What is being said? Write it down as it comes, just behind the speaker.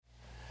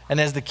And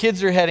as the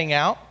kids are heading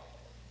out,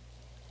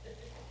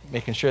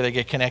 making sure they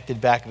get connected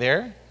back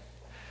there,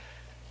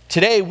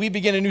 today we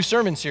begin a new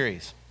sermon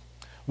series.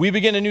 We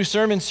begin a new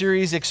sermon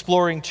series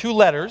exploring two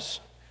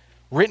letters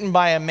written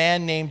by a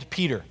man named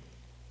Peter.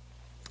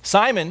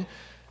 Simon,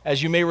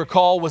 as you may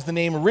recall, was the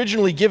name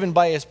originally given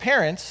by his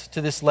parents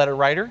to this letter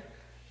writer,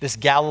 this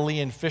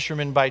Galilean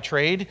fisherman by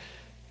trade.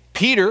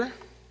 Peter,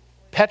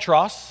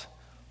 Petros,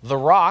 the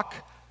rock,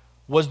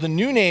 was the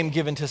new name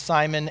given to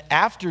Simon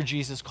after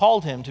Jesus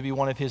called him to be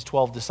one of his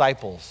 12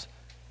 disciples,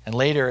 and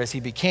later as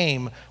he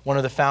became one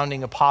of the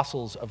founding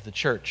apostles of the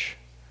church.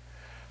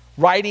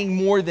 Writing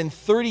more than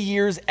 30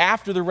 years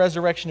after the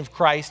resurrection of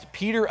Christ,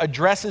 Peter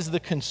addresses the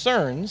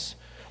concerns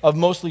of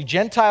mostly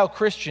Gentile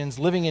Christians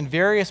living in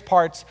various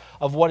parts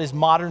of what is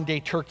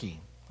modern-day Turkey,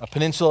 a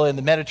peninsula in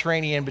the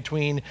Mediterranean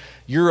between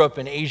Europe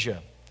and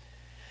Asia.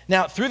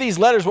 Now, through these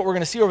letters, what we're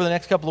going to see over the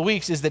next couple of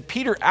weeks is that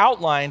Peter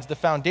outlines the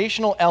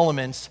foundational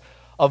elements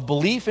of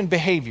belief and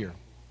behavior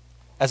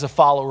as a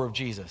follower of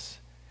Jesus.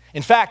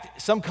 In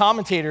fact, some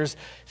commentators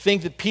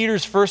think that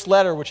Peter's first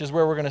letter, which is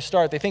where we're going to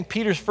start, they think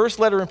Peter's first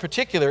letter in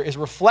particular is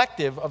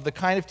reflective of the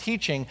kind of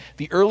teaching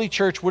the early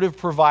church would have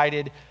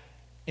provided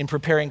in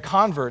preparing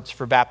converts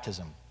for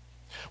baptism.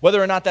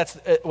 Whether or not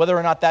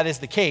that is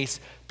the case,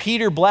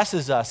 Peter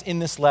blesses us in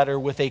this letter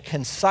with a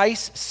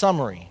concise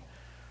summary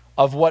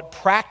of what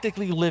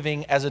practically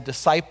living as a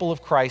disciple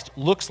of Christ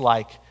looks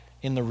like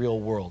in the real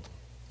world.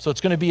 So it's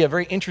going to be a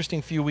very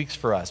interesting few weeks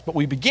for us. But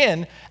we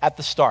begin at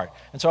the start.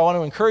 And so I want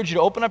to encourage you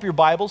to open up your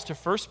Bibles to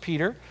 1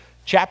 Peter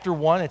chapter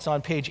 1. It's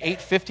on page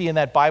 850 in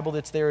that Bible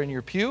that's there in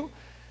your pew.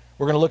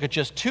 We're going to look at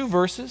just two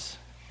verses.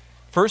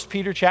 1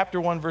 Peter chapter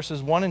 1,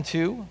 verses 1 and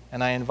 2.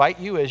 And I invite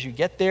you as you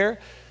get there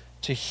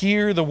to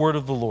hear the word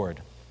of the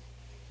Lord.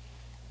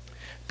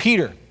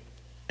 Peter,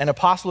 an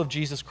apostle of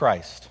Jesus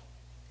Christ,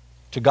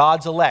 to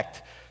God's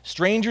elect,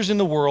 strangers in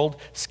the world,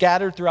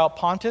 scattered throughout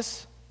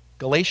Pontus,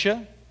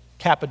 Galatia,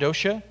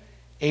 Cappadocia,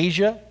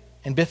 Asia,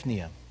 and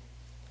Bithynia,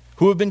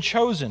 who have been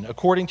chosen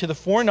according to the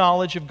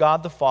foreknowledge of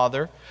God the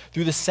Father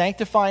through the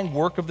sanctifying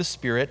work of the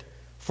Spirit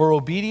for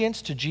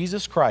obedience to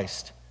Jesus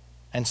Christ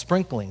and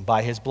sprinkling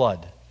by his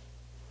blood.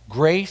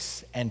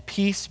 Grace and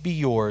peace be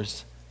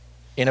yours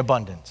in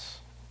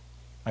abundance.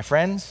 My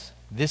friends,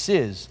 this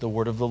is the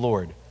word of the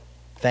Lord.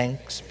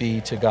 Thanks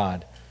be to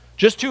God.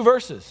 Just two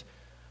verses.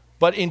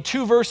 But in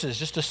two verses,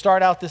 just to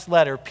start out this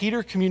letter,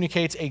 Peter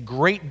communicates a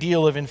great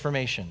deal of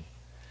information.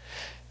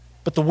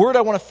 But the word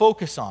I want to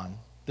focus on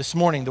this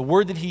morning, the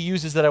word that he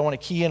uses that I want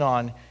to key in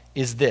on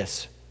is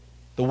this,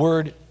 the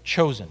word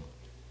chosen.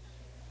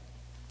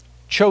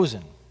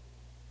 Chosen.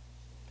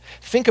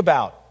 Think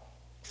about,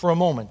 for a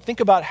moment, think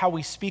about how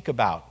we speak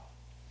of,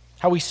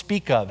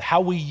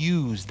 how we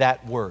use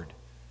that word.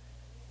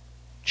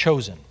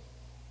 Chosen.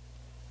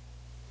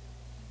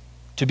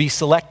 To be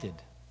selected.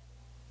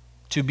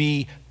 To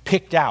be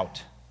picked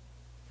out.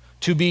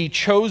 To be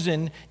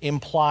chosen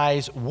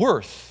implies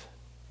worth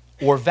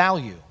or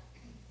value.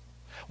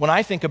 When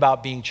I think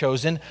about being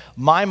chosen,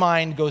 my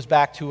mind goes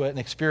back to an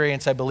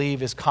experience I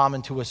believe is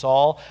common to us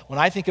all. When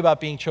I think about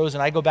being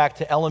chosen, I go back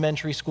to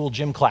elementary school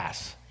gym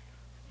class.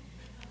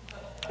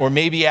 Or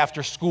maybe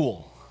after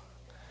school.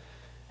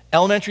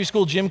 Elementary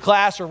school gym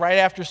class or right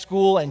after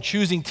school and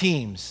choosing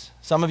teams.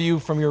 Some of you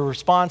from your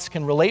response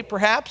can relate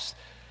perhaps.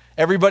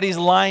 Everybody's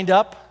lined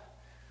up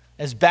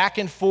as back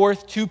and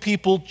forth two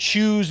people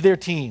choose their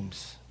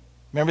teams.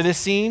 Remember this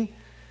scene?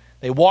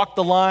 They walk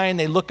the line,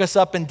 they look us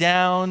up and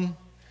down.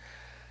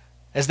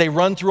 As they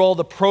run through all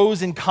the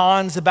pros and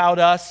cons about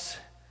us,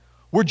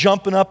 we're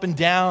jumping up and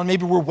down.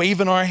 Maybe we're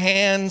waving our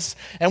hands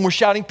and we're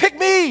shouting, "Pick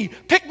me!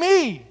 Pick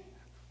me!"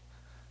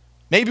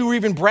 Maybe we're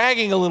even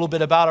bragging a little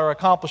bit about our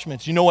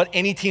accomplishments. You know what?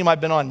 Any team I've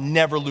been on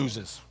never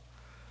loses.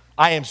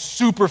 I am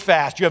super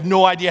fast. You have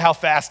no idea how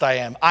fast I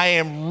am. I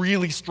am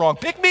really strong.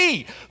 Pick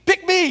me!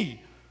 Pick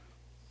me!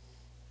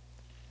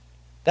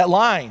 That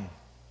line,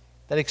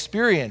 that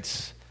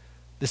experience,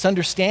 this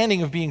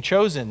understanding of being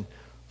chosen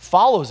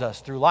follows us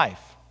through life.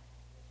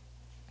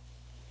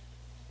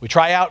 We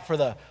try out for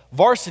the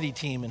varsity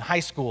team in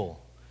high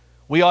school.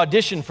 We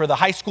audition for the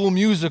high school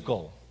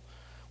musical.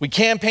 We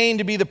campaign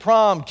to be the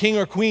prom king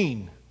or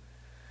queen.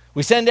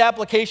 We send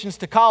applications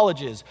to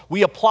colleges.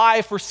 We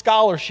apply for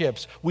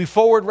scholarships. We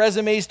forward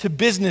resumes to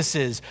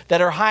businesses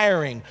that are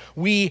hiring.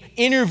 We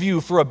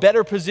interview for a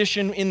better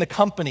position in the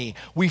company.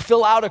 We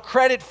fill out a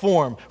credit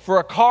form for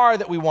a car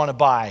that we want to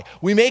buy.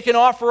 We make an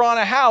offer on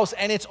a house,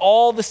 and it's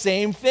all the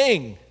same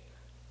thing.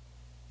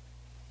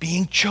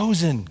 Being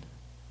chosen.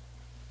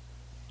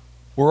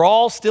 We're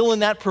all still in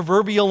that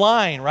proverbial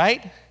line,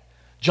 right?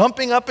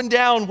 Jumping up and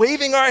down,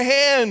 waving our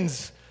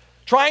hands,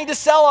 trying to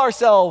sell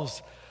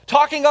ourselves,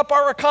 talking up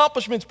our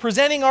accomplishments,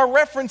 presenting our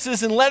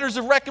references and letters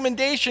of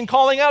recommendation,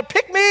 calling out,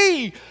 pick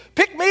me,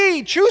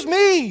 choose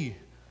me.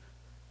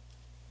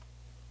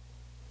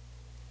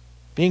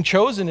 Being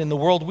chosen in the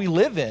world we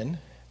live in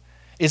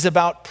is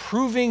about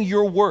proving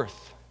your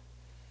worth,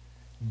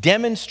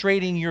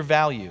 demonstrating your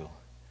value.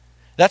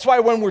 That's why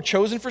when we're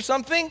chosen for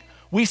something,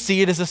 we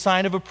see it as a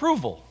sign of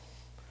approval.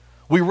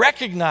 We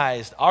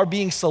recognized our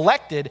being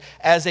selected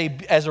as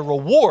a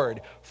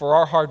reward for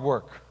our hard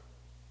work.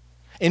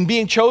 In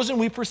being chosen,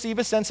 we perceive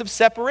a sense of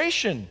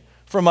separation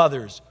from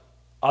others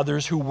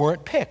who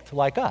weren't picked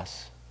like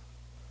us.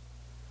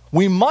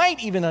 We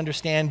might even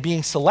understand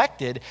being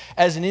selected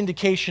as an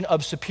indication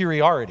of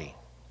superiority.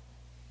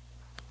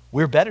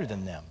 We're better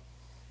than them.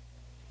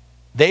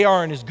 They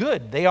aren't as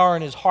good. They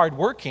aren't as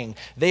hardworking.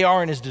 They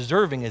aren't as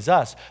deserving as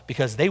us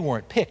because they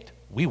weren't picked.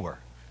 We were.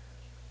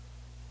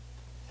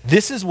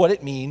 This is what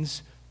it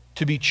means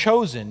to be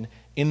chosen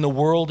in the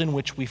world in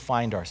which we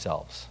find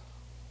ourselves.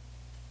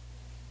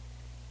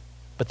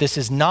 But this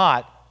is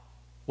not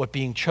what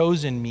being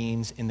chosen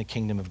means in the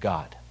kingdom of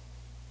God.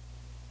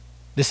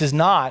 This is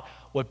not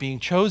what being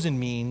chosen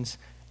means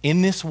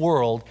in this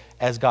world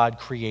as God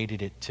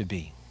created it to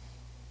be.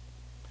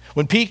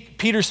 When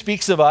Peter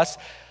speaks of us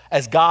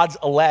as God's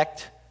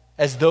elect,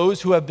 as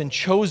those who have been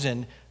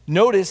chosen,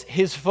 notice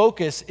his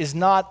focus is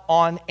not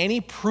on any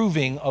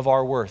proving of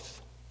our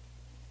worth,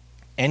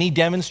 any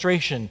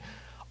demonstration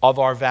of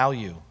our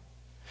value.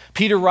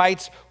 Peter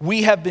writes,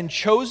 "We have been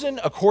chosen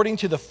according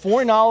to the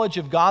foreknowledge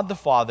of God the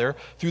Father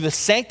through the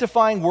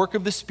sanctifying work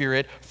of the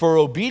Spirit for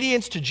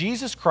obedience to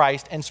Jesus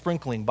Christ and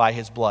sprinkling by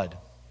his blood."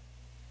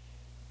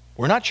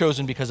 We're not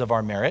chosen because of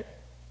our merit,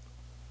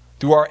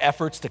 through our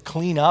efforts to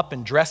clean up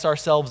and dress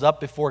ourselves up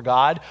before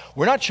God.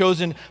 We're not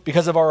chosen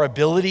because of our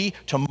ability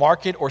to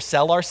market or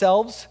sell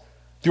ourselves,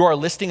 through our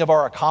listing of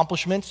our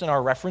accomplishments and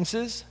our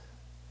references.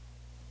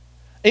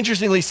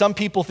 Interestingly, some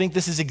people think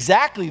this is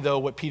exactly, though,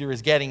 what Peter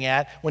is getting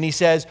at when he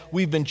says,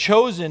 we've been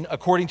chosen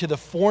according to the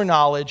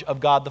foreknowledge of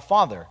God the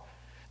Father.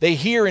 They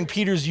hear in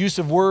Peter's use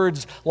of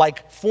words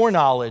like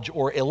foreknowledge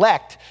or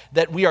elect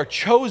that we are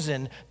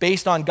chosen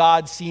based on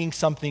God seeing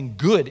something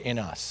good in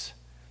us,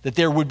 that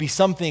there would be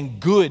something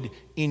good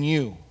in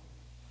you.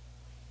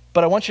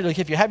 But I want you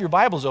to, if you have your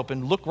Bibles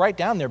open, look right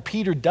down there.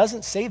 Peter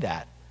doesn't say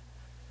that.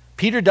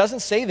 Peter doesn't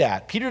say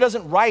that. Peter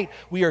doesn't write,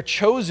 we are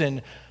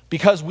chosen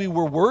because we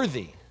were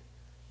worthy,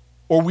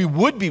 or we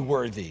would be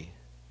worthy,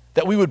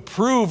 that we would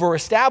prove or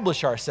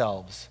establish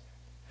ourselves.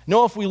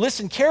 No, if we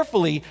listen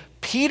carefully,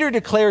 Peter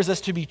declares us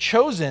to be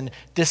chosen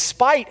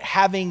despite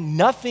having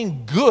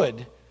nothing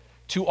good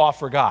to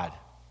offer God.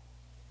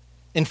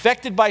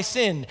 Infected by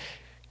sin,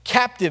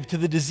 captive to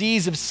the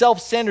disease of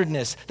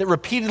self-centeredness that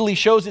repeatedly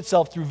shows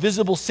itself through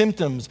visible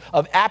symptoms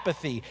of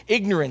apathy,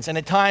 ignorance, and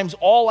at times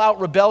all-out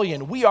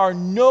rebellion, we are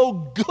no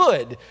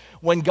good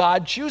when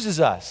God chooses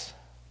us.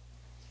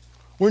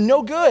 We're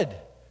no good.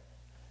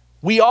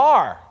 We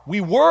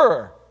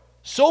were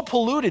so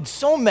polluted,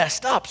 so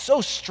messed up,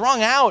 so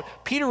strung out.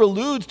 Peter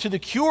alludes to the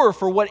cure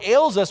for what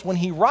ails us when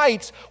he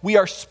writes, we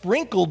are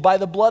sprinkled by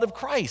the blood of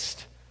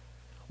Christ.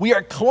 We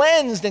are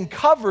cleansed and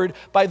covered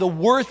by the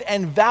worth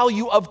and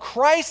value of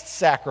Christ's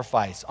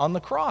sacrifice on the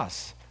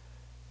cross.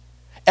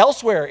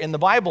 Elsewhere in the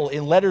Bible,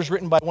 in letters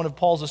written by one of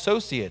Paul's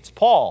associates,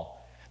 Paul,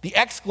 the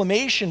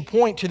exclamation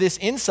point to this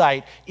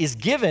insight is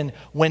given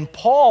when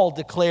Paul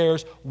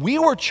declares, we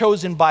were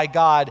chosen by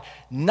God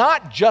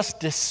not just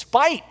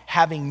despite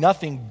having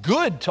nothing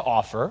good to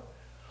offer,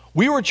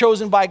 we were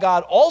chosen by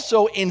God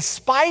also in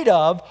spite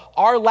of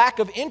our lack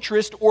of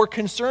interest or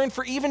concern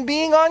for even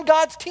being on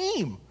God's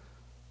team.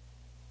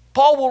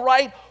 Paul will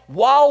write,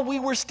 while we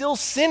were still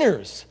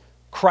sinners,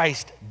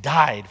 Christ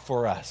died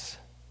for us.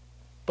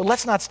 But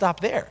let's not stop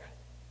there.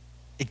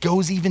 It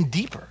goes even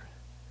deeper.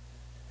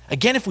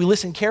 Again, if we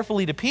listen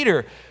carefully to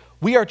Peter,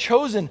 we are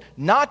chosen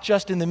not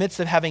just in the midst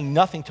of having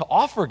nothing to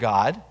offer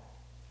God.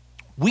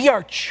 We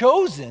are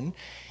chosen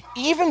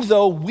even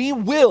though we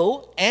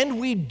will and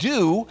we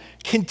do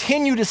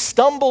continue to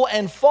stumble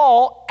and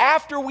fall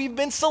after we've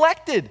been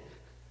selected,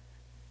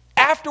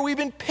 after we've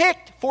been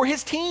picked for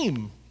his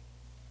team.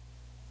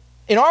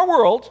 In our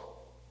world,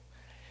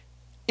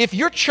 if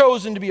you're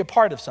chosen to be a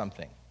part of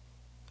something,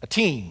 a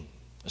team,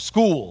 a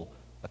school,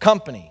 a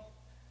company,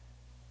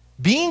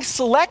 being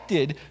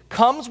selected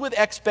comes with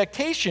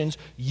expectations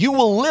you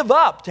will live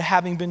up to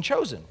having been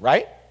chosen,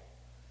 right?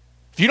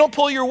 If you don't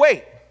pull your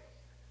weight,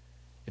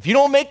 if you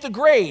don't make the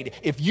grade,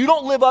 if you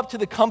don't live up to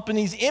the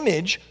company's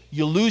image,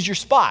 you lose your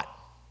spot.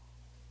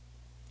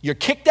 You're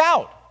kicked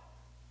out.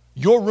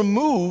 You're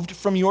removed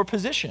from your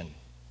position.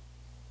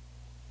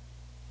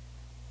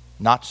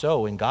 Not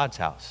so in God's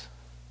house.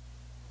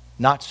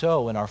 Not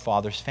so in our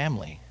Father's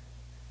family.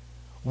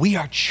 We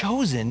are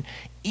chosen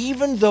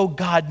even though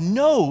God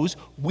knows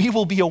we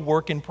will be a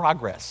work in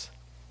progress.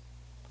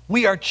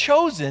 We are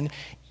chosen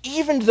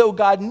even though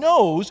God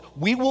knows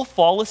we will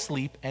fall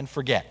asleep and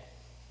forget.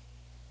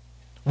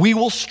 We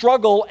will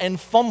struggle and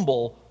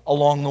fumble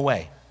along the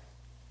way.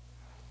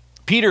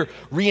 Peter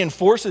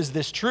reinforces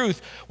this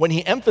truth when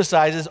he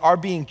emphasizes our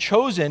being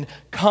chosen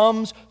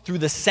comes through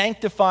the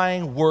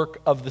sanctifying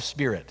work of the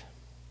Spirit.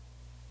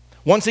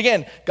 Once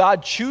again,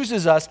 God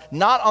chooses us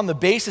not on the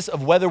basis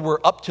of whether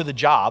we're up to the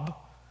job,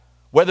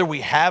 whether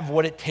we have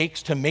what it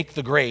takes to make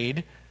the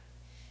grade,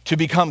 to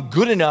become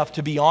good enough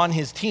to be on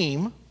his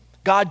team.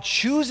 God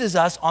chooses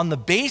us on the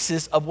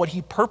basis of what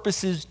he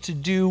purposes to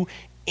do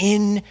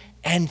in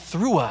and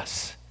through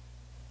us.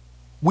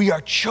 We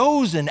are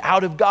chosen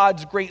out of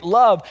God's great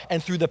love,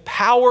 and through the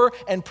power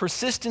and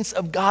persistence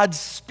of God's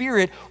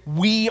Spirit,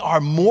 we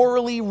are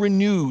morally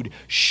renewed,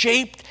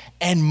 shaped,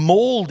 and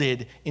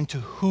molded into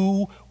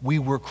who we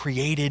were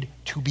created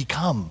to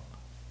become.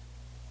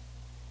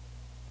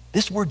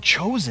 This word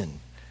chosen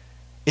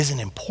is an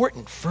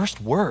important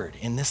first word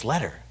in this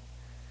letter.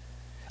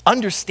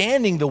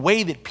 Understanding the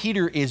way that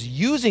Peter is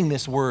using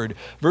this word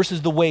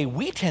versus the way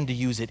we tend to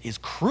use it is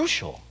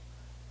crucial.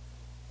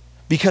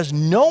 Because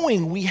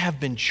knowing we have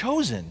been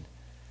chosen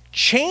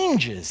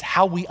changes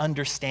how we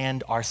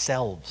understand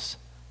ourselves.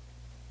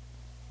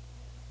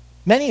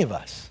 Many of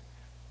us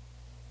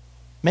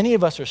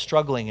are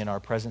struggling in our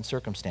present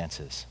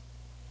circumstances.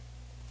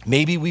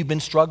 Maybe we've been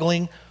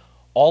struggling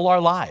all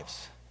our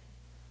lives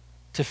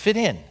to fit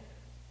in,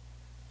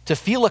 to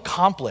feel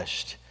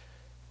accomplished,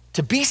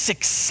 to be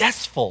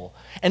successful.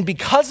 And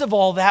because of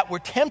all that, we're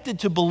tempted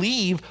to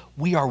believe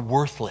we are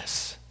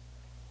worthless.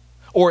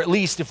 Or at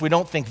least, if we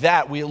don't think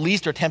that, we at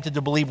least are tempted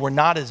to believe we're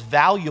not as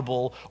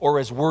valuable or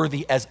as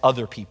worthy as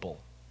other people.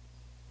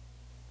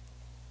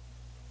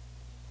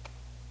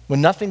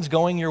 When nothing's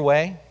going your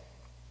way,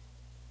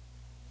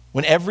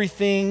 when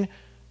everything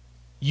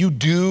you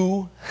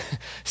do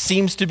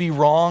seems to be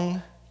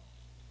wrong,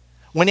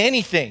 when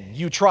anything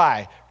you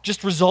try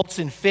just results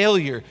in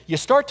failure, you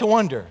start to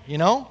wonder,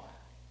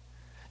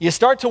 You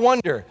start to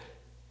wonder,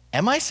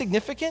 am I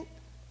significant?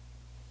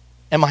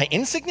 Am I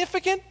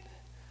insignificant?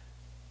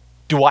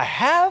 Do I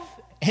have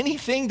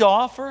anything to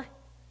offer?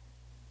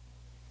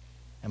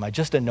 Am I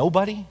just a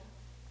nobody?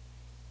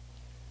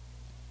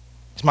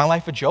 Is my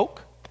life a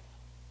joke?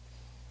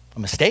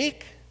 A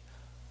mistake?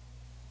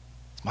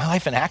 Is my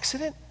life an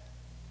accident?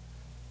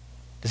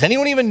 Does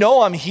anyone even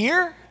know I'm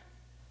here?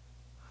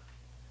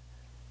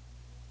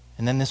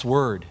 And then this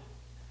word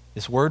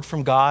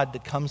from God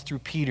that comes through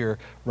Peter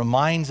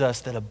reminds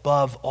us that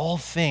above all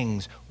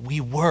things, we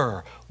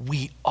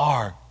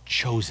are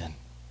chosen.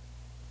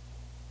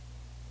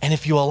 And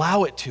if you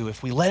allow it to,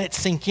 if we let it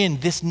sink in,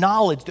 this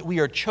knowledge that we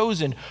are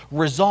chosen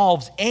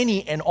resolves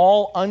any and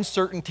all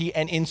uncertainty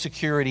and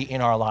insecurity in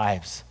our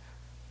lives.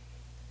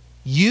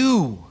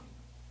 You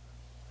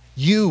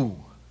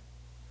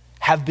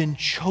have been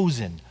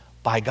chosen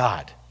by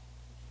God.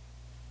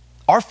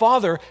 Our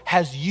Father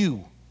has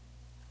you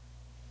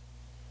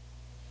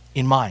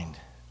in mind.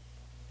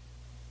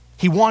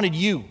 He wanted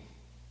you.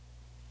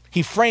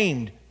 He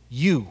framed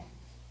you.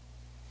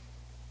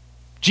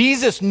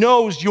 Jesus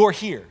knows you're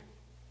here.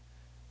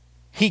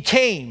 He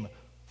came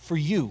for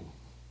you.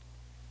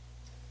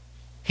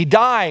 He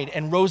died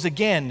and rose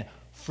again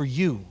for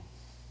you.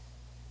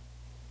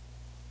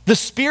 The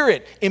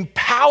Spirit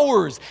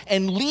empowers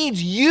and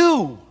leads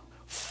you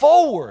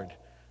forward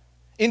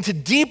into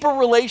deeper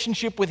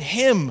relationship with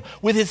Him,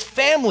 with His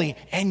family,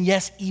 and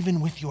yes,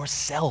 even with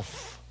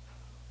yourself.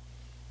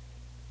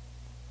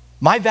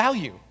 My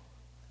value,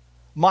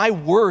 my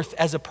worth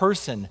as a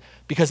person,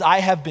 because I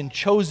have been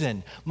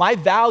chosen, my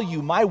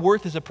value, my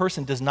worth as a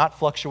person does not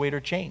fluctuate or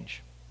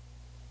change.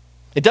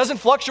 It doesn't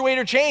fluctuate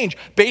or change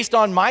based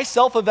on my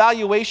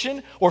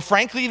self-evaluation or,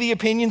 frankly, the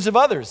opinions of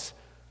others.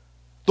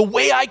 The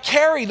way I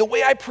carry, the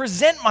way I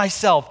present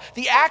myself,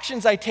 the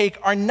actions I take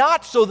are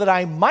not so that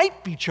I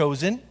might be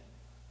chosen.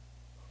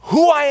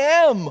 Who I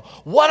am,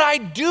 what I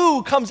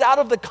do comes out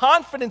of the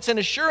confidence and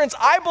assurance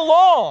I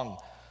belong.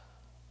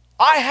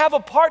 I have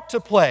a part to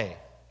play,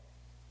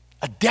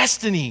 a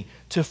destiny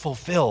to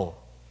fulfill.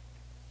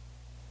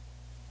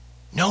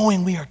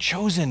 Knowing we are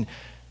chosen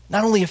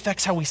not only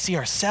affects how we see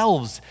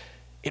ourselves,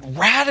 it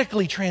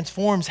radically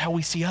transforms how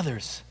we see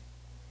others.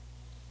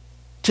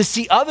 To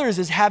see others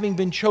as having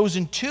been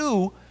chosen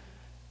too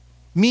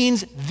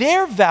means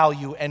their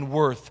value and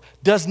worth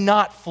does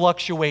not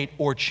fluctuate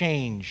or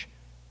change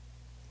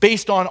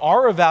based on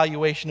our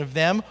evaluation of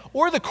them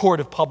or the court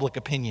of public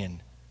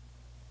opinion.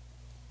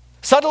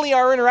 Suddenly,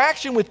 our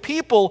interaction with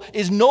people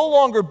is no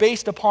longer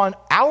based upon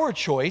our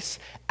choice,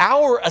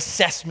 our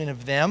assessment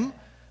of them.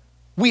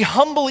 We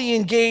humbly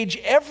engage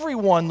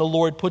everyone the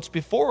Lord puts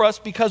before us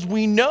because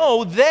we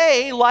know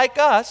they, like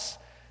us,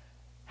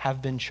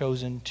 have been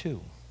chosen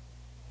too.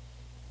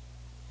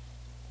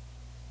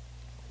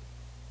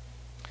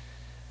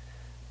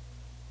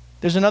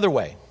 There's another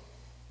way.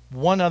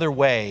 One other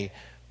way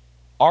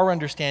our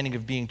understanding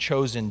of being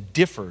chosen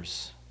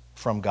differs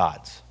from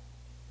God's.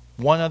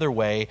 One other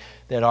way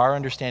that our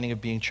understanding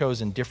of being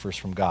chosen differs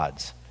from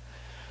God's.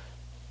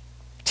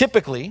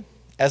 Typically,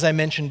 as I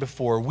mentioned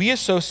before, we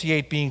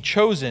associate being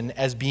chosen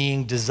as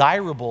being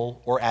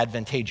desirable or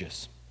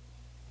advantageous.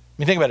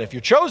 I mean, think about it.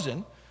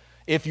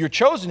 If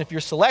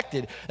you're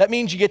selected, that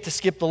means you get to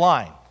skip the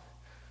line.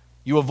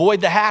 You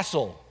avoid the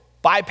hassle,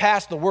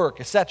 bypass the work,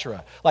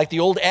 etc. Like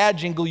the old ad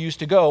jingle used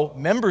to go,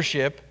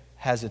 membership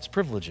has its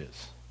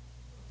privileges.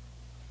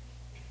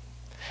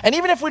 And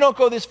even if we don't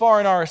go this far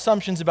in our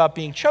assumptions about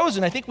being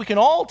chosen, I think we can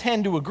all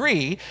tend to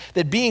agree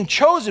that being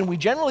chosen, we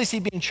generally see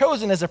being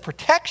chosen as a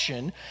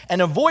protection and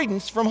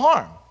avoidance from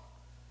harm.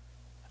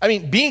 I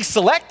mean, being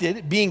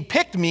selected, being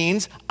picked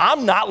means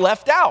I'm not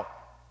left out.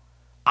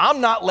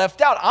 I'm not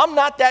left out. I'm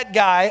not that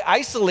guy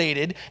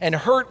isolated and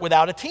hurt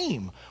without a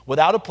team,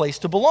 without a place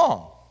to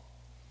belong.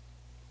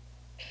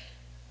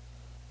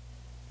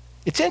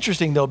 It's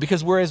interesting, though,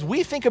 because whereas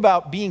we think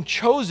about being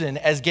chosen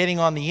as getting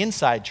on the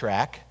inside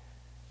track,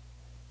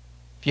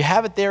 if you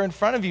have it there in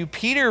front of you,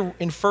 Peter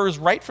infers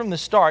right from the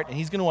start, and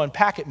he's going to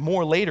unpack it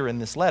more later in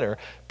this letter.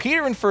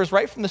 Peter infers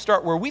right from the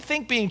start where we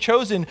think being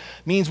chosen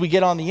means we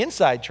get on the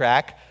inside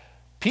track.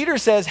 Peter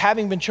says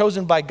having been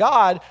chosen by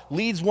God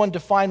leads one to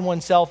find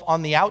oneself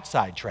on the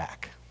outside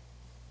track.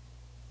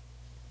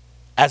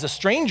 As a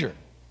stranger,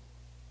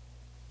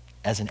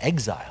 as an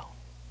exile.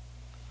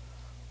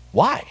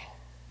 Why?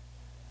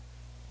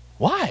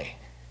 Why?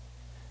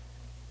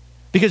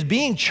 Because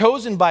being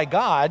chosen by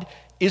God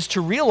is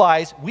to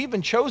realize we've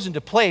been chosen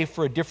to play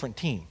for a different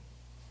team.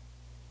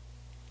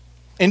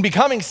 In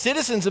becoming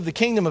citizens of the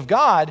kingdom of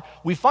God,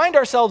 we find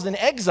ourselves in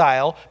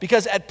exile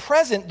because at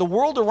present the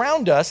world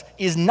around us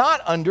is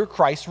not under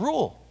Christ's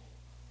rule.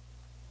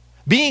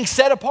 Being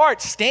set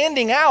apart,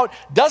 standing out,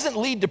 doesn't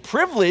lead to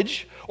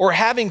privilege or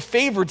having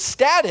favored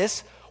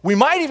status. We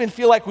might even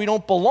feel like we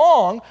don't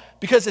belong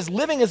because as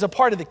living as a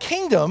part of the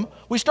kingdom,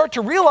 we start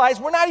to realize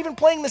we're not even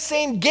playing the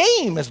same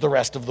game as the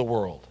rest of the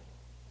world.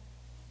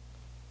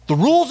 The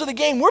rules of the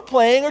game we're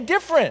playing are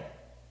different.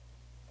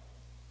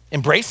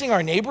 Embracing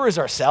our neighbor as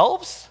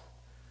ourselves,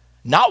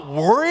 not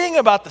worrying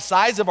about the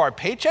size of our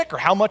paycheck or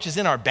how much is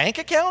in our bank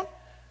account,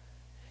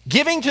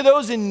 giving to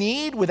those in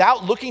need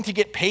without looking to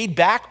get paid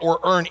back or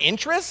earn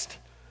interest,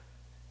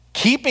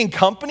 keeping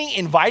company,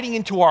 inviting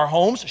into our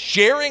homes,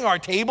 sharing our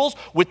tables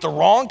with the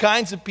wrong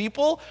kinds of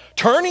people,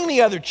 turning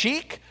the other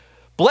cheek,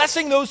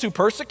 blessing those who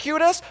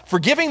persecute us,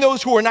 forgiving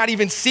those who are not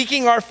even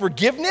seeking our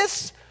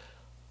forgiveness,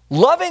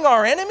 loving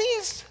our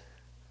enemies.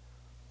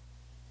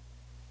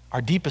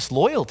 Our deepest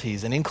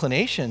loyalties and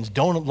inclinations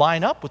don't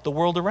line up with the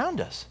world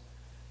around us.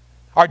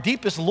 Our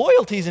deepest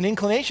loyalties and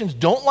inclinations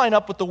don't line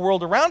up with the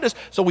world around us,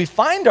 so we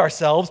find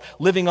ourselves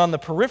living on the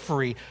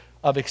periphery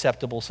of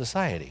acceptable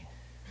society.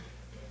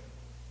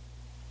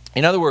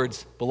 In other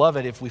words,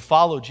 beloved, if we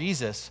follow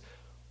Jesus,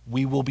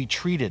 we will be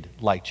treated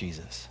like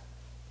Jesus.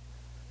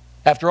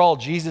 After all,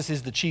 Jesus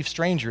is the chief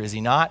stranger, is he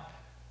not?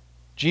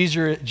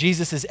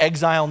 Jesus is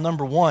exile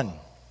number one.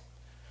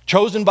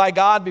 Chosen by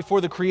God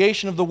before the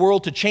creation of the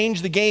world to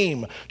change the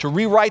game, to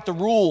rewrite the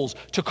rules,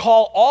 to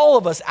call all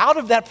of us out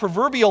of that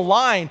proverbial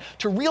line,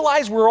 to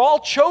realize we're all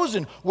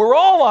chosen, we're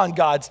all on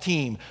God's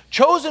team.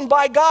 Chosen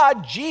by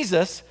God,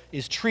 Jesus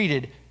is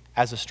treated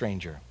as a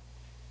stranger.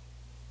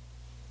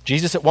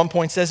 Jesus at one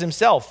point says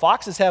himself,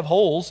 "Foxes have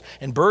holes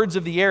and birds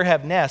of the air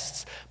have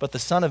nests, but the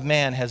Son of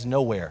Man has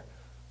nowhere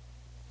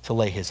to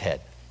lay his head."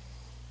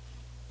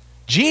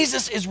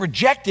 Jesus is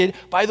rejected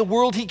by the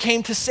world he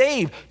came to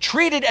save,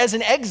 treated as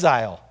an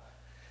exile,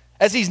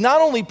 as he's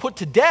not only put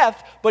to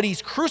death, but he's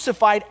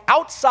crucified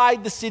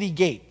outside the city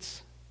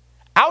gates,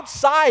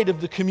 outside of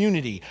the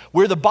community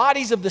where the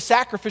bodies of the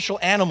sacrificial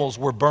animals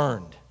were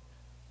burned.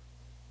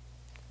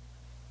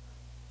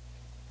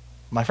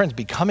 My friends,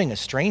 becoming a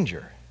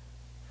stranger,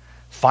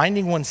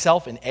 finding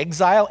oneself in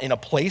exile in a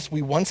place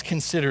we once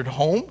considered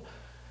home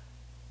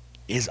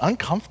is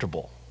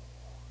uncomfortable.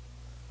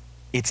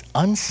 It's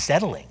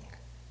unsettling.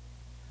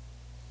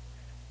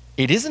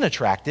 It isn't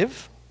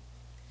attractive.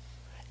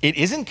 It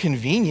isn't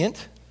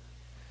convenient,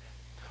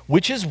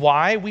 which is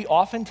why we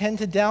often tend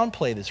to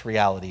downplay this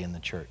reality in the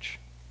church.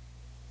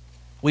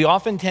 We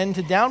often tend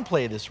to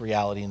downplay this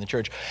reality in the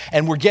church,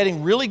 and we're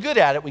getting really good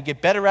at it. We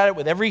get better at it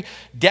with every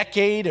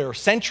decade or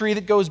century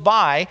that goes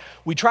by.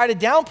 We try to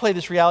downplay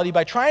this reality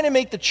by trying to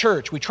make the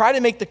church, we try to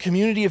make the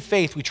community of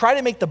faith, we try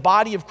to make the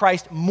body of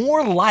Christ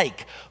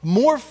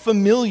more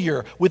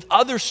familiar with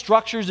other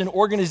structures and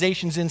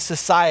organizations in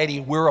society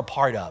we're a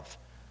part of.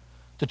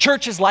 The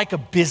church is like a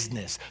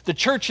business. The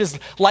church is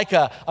like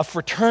a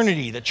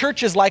fraternity. The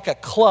church is like a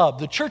club.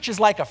 The church is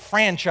like a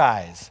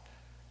franchise.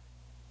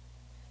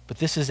 But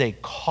this is a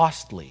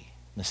costly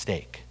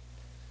mistake.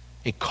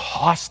 A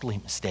costly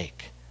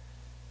mistake.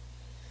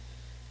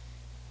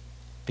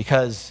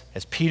 Because,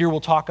 as Peter will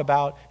talk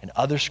about and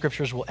other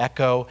scriptures will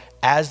echo,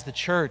 as the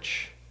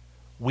church,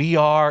 we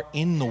are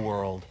in the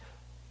world,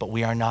 but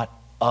we are not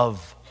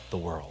of the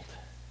world.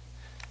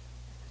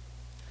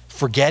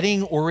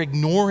 Forgetting or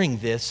ignoring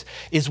this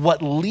is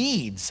what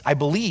leads, I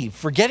believe,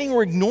 forgetting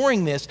or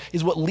ignoring this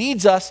is what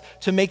leads us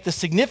to make the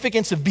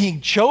significance of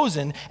being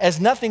chosen as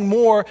nothing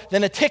more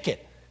than a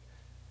ticket,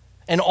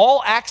 an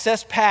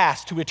all-access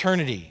pass to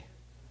eternity,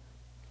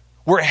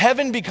 where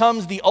heaven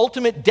becomes the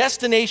ultimate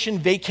destination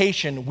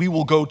vacation we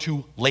will go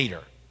to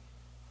later.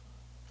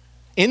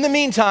 In the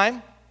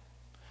meantime,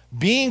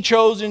 being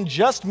chosen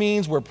just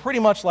means we're pretty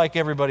much like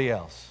everybody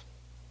else,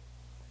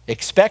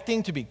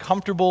 expecting to be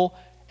comfortable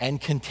and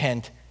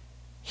content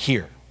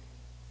here.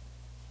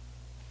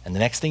 And the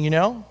next thing you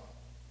know,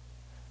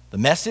 the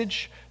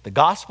message, the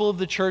gospel of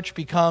the church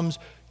becomes,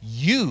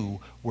 you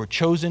were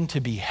chosen to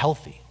be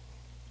healthy.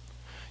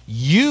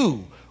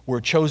 You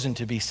were chosen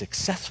to be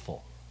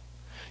successful.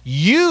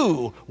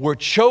 You were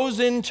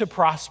chosen to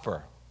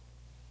prosper.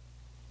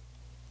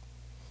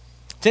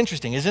 It's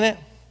interesting, isn't it?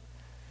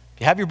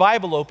 You have your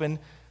Bible open.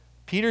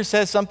 Peter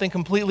says something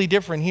completely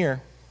different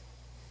here.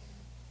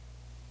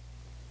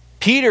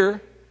 Peter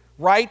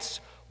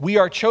writes, we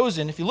are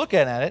chosen. If you look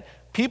at it,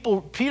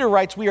 Peter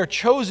writes, we are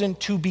chosen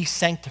to be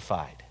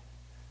sanctified.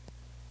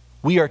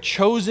 We are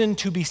chosen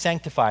to be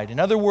sanctified. In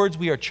other words,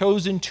 we are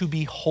chosen to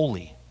be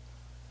holy.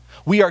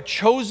 We are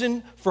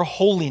chosen for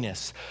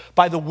holiness.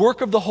 By the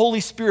work of the Holy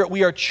Spirit,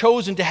 we are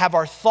chosen to have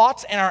our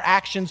thoughts and our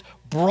actions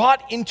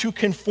brought into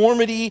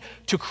conformity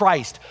to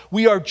Christ.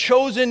 We are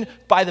chosen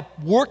by the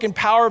work and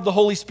power of the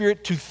Holy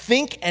Spirit to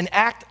think and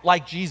act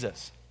like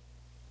Jesus.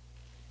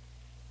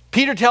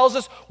 Peter tells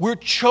us we're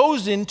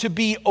chosen to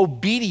be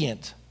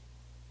obedient.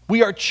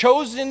 We are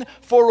chosen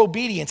for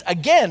obedience.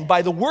 Again,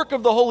 by the work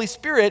of the Holy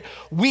Spirit,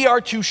 we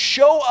are to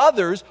show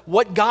others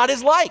what God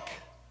is like,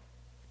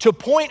 to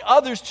point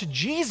others to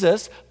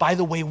Jesus by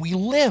the way we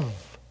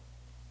live.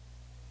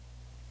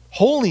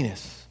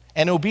 Holiness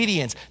and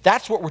obedience,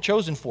 that's what we're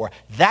chosen for.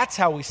 That's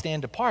how we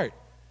stand apart.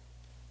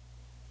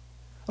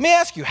 Let me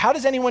ask you, how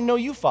does anyone know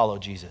you follow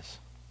Jesus?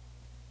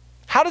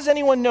 How does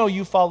anyone know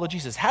you follow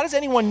Jesus? How does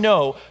anyone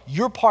know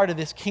you're part of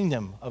this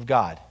kingdom of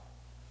God?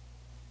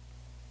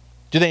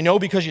 Do they know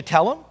because you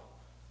tell them?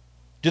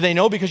 Do they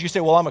know because you say,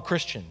 well, I'm a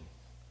Christian?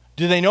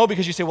 Do they know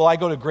because you say, well, I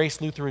go to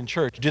Grace Lutheran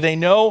Church? Do they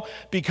know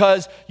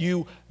because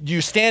you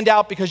stand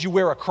out because you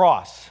wear a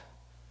cross?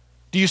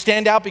 Do you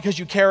stand out because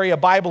you carry a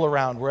Bible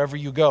around wherever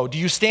you go? Do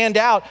you stand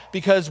out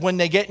because when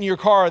they get in your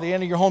car or they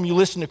enter your home, you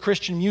listen to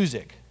Christian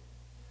music?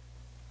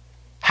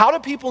 How do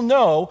people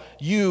know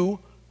you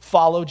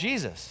follow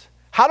Jesus?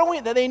 How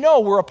do they know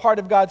we're a part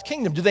of God's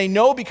kingdom? Do they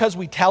know because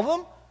we tell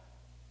them?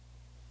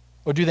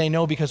 Or do they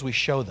know because we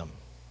show them?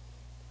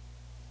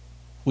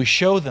 We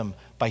show them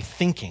by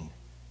thinking,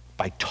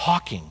 by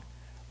talking,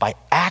 by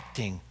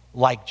acting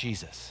like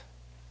Jesus.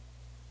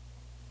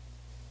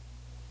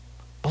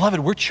 Beloved,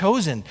 we're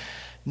chosen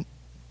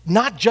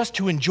not just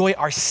to enjoy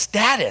our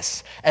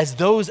status as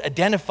those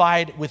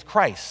identified with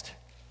Christ.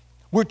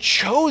 We're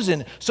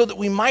chosen so that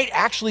we might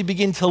actually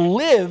begin to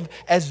live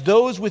as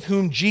those with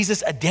whom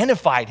Jesus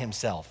identified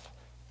himself.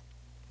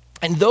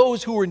 And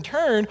those who in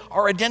turn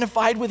are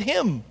identified with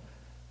him.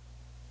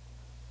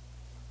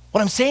 What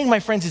I'm saying, my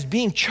friends, is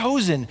being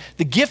chosen,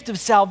 the gift of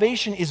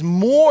salvation, is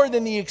more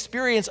than the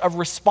experience of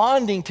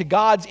responding to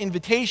God's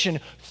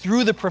invitation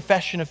through the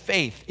profession of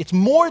faith. It's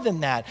more than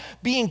that.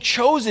 Being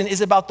chosen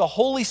is about the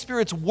Holy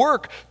Spirit's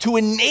work to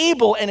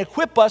enable and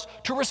equip us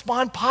to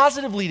respond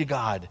positively to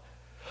God,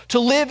 to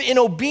live in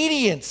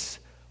obedience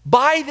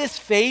by this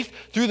faith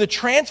through the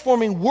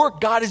transforming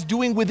work God is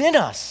doing within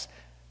us,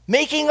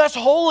 making us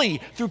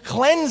holy through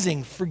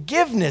cleansing,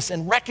 forgiveness,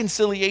 and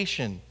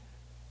reconciliation.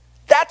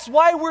 That's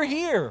why we're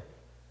here.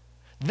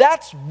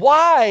 That's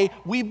why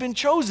we've been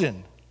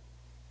chosen.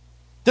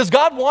 Does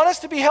God want us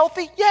to be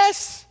healthy?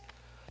 Yes.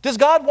 Does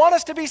God want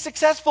us to be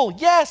successful?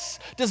 Yes.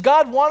 Does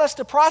God want us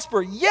to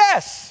prosper?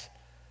 Yes.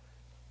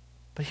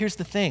 But here's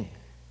the thing.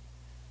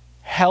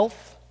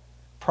 Health,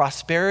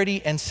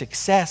 prosperity, and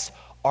success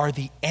are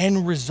the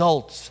end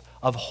results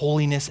of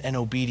holiness and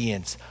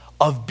obedience,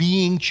 of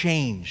being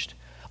changed,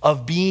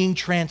 of being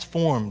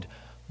transformed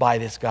by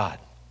this God.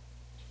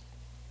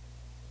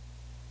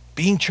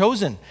 Being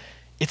chosen,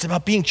 it's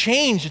about being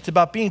changed, it's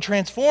about being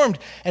transformed,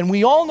 and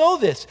we all know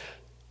this.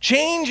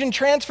 Change and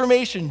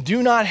transformation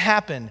do not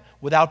happen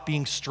without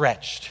being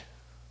stretched,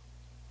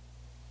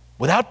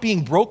 without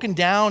being broken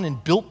down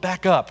and built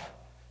back up,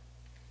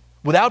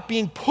 without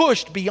being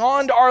pushed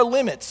beyond our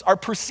limits, our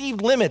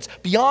perceived limits,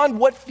 beyond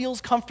what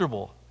feels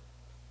comfortable.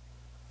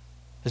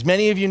 As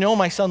many of you know,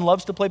 my son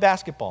loves to play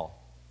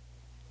basketball.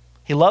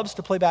 He loves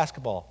to play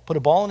basketball. Put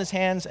a ball in his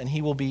hands and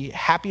he will be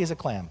happy as a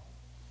clam.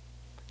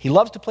 He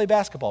loves to play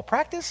basketball.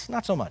 Practice,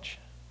 not so much.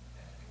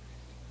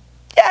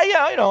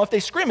 Yeah, if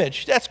they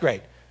scrimmage, that's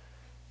great.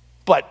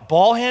 But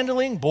ball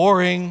handling,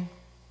 boring.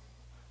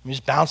 I'm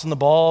just bouncing the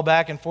ball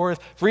back and forth.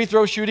 Free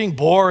throw shooting,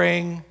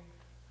 boring.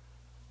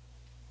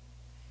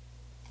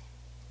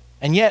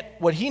 And yet,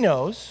 what he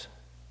knows,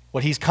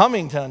 what he's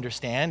coming to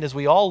understand, as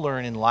we all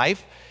learn in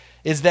life,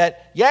 is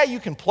that, yeah, you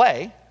can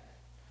play.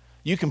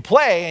 You can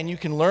play and you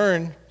can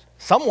learn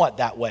somewhat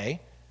that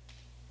way.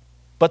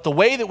 But the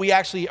way that we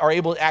actually are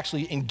able to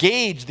actually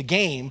engage the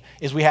game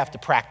is we have to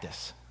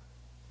practice.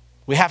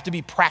 We have to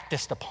be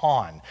practiced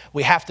upon.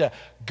 We have to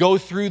go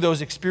through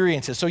those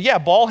experiences. So yeah,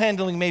 ball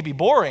handling may be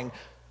boring,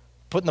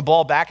 putting the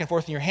ball back and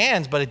forth in your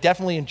hands, but it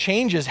definitely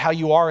changes how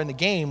you are in the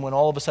game when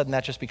all of a sudden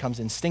that just becomes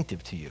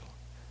instinctive to you.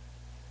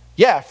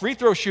 Yeah, free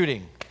throw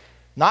shooting,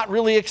 not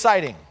really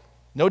exciting.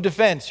 No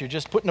defense, you're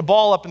just putting a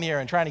ball up in the air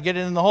and trying to get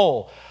it in the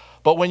hole.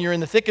 But when you're in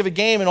the thick of a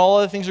game and all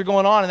other things are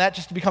going on and that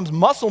just becomes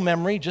muscle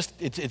memory,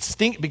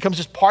 it becomes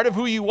just part of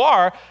who you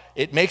are,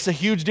 it makes a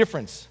huge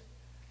difference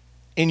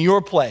in your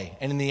play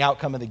and in the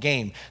outcome of the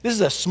game. This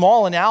is a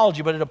small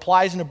analogy, but it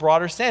applies in a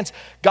broader sense.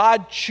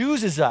 God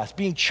chooses us.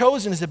 Being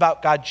chosen is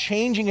about God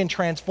changing and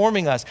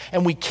transforming us.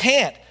 And when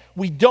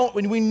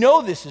we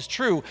know this is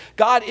true,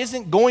 God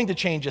isn't going to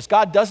change us.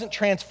 God doesn't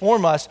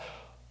transform us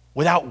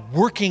without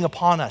working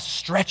upon us,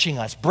 stretching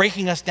us,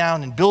 breaking us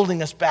down, and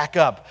building us back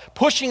up,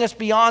 pushing us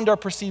beyond our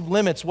perceived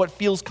limits, what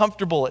feels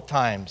comfortable at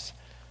times.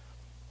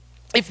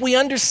 If we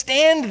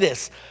understand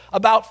this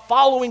about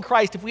following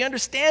Christ, if we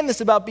understand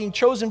this about being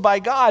chosen by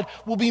God,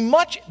 we'll be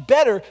much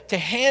better to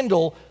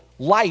handle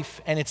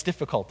life and its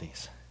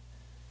difficulties.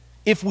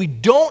 If we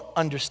don't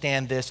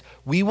understand this,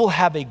 we will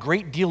have a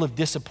great deal of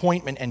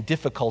disappointment and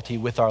difficulty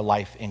with our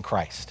life in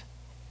Christ.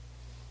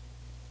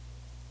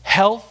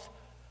 Health,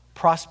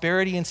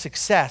 prosperity, and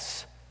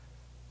success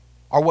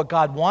are what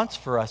God wants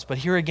for us. But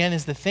here again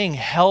is the thing.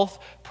 Health,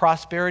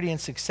 prosperity,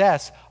 and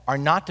success are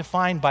not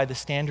defined by the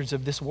standards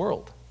of this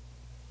world.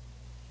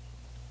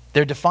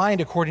 They're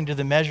defined according to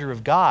the measure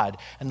of God.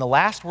 And the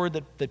last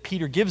word that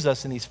Peter gives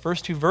us in these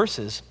first two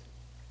verses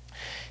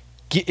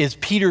is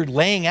Peter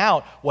laying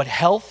out what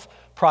health,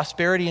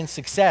 prosperity, and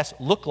success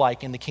look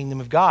like in the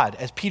kingdom of God.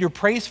 As Peter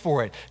prays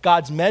for it,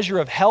 God's measure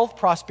of health,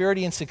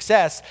 prosperity, and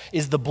success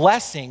is the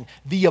blessing,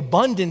 the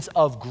abundance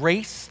of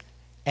grace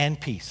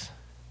and peace.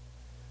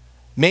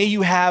 May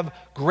you have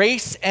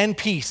grace and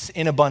peace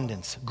in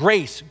abundance.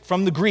 Grace,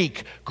 from the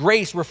Greek,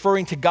 grace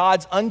referring to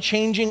God's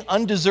unchanging,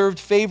 undeserved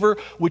favor,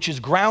 which is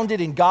grounded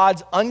in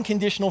God's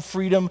unconditional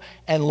freedom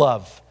and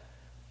love.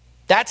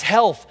 That's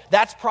health,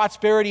 that's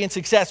prosperity and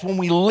success. When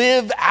we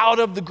live out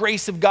of the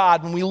grace of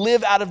God, when we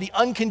live out of the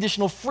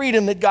unconditional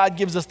freedom that God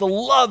gives us, the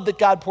love that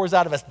God pours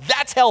out of us,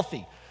 that's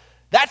healthy.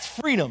 That's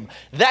freedom.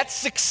 That's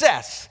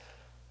success.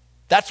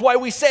 That's why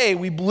we say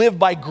we live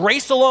by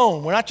grace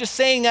alone. We're not just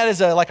saying that as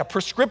a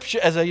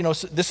prescription,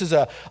 this is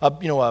a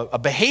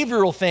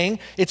behavioral thing.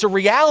 It's a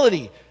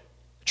reality.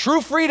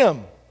 True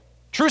freedom,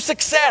 true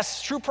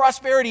success, true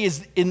prosperity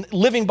is in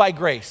living by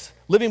grace,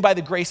 living by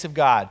the grace of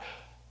God.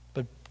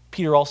 But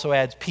Peter also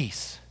adds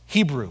peace.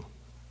 Hebrew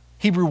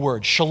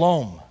word,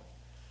 shalom.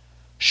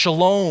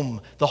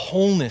 Shalom, the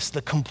wholeness,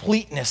 the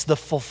completeness, the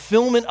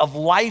fulfillment of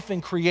life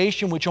and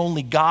creation which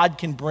only God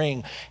can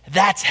bring.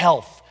 That's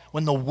health.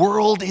 When the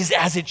world is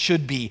as it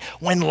should be,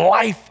 when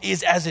life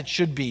is as it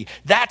should be.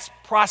 That's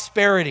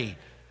prosperity.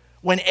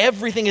 When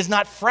everything is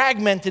not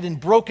fragmented and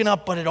broken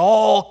up, but it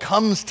all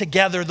comes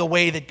together the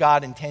way that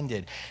God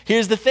intended.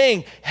 Here's the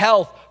thing,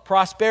 health,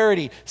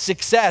 prosperity,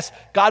 success.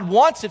 God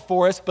wants it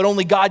for us, but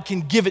only God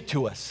can give it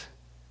to us.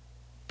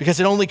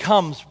 Because it only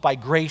comes by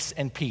grace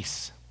and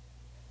peace.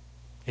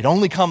 It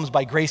only comes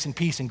by grace and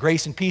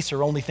peace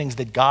are only things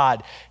that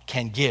God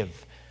can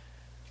give.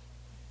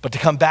 But to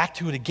come back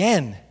to it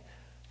again,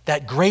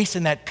 that grace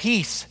and that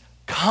peace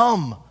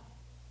come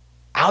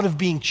out of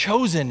being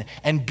chosen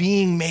and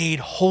being made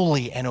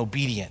holy and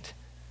obedient.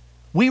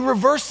 We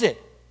reverse it.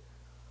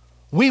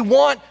 We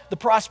want the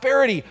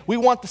prosperity, we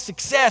want the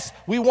success,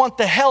 we want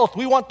the health,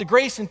 we want the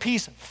grace and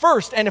peace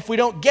first. And if we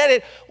don't get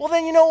it, well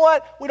then you know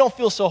what? We don't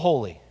feel so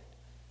holy.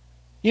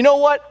 You know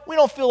what? We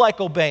don't feel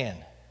like obeying.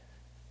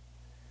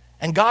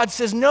 And God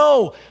says,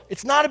 no,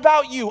 it's not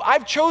about you.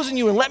 I've chosen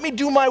you and let me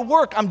do my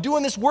work. I'm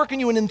doing this work in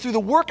you, and then through the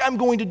work I'm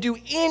going to do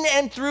in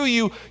and through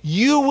you,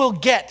 you will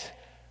get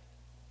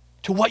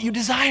to what you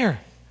desire,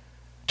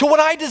 to what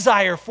I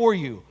desire for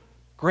you,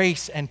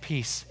 grace and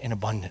peace in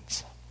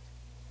abundance.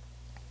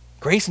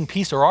 Grace and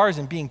peace are ours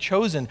in being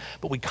chosen,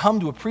 but we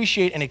come to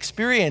appreciate and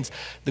experience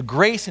the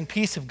grace and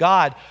peace of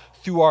God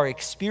through our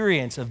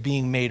experience of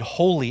being made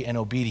holy and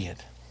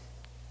obedient.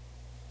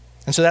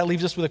 And so that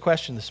leaves us with a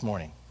question this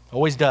morning.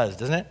 Always does,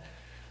 doesn't it?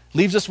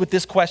 Leaves us with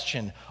this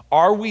question.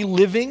 Are we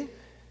living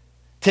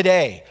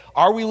today?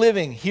 Are we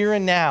living here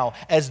and now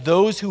as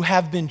those who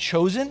have been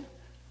chosen?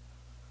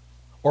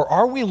 Or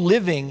are we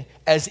living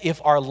as if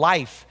our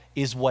life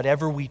is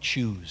whatever we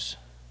choose?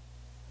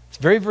 It's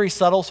very, very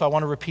subtle, so I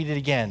want to repeat it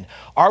again.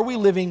 Are we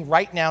living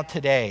right now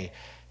today?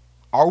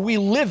 Are we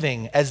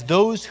living as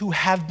those who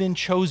have been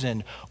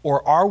chosen?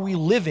 Or are we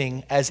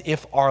living as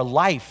if our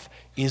life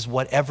is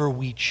whatever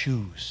we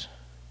choose?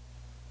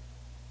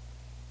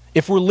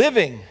 If we're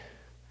living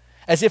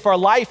as if our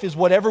life is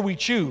whatever we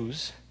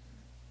choose,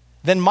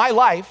 then my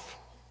life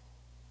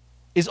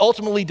is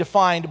ultimately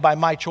defined by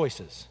my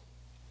choices.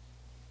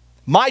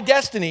 My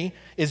destiny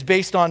is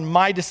based on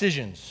my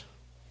decisions.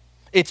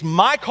 It's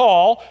my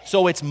call,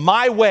 so it's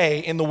my way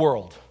in the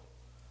world.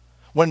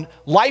 When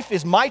life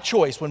is my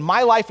choice, when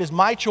my life is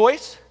my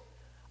choice,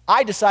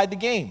 I decide the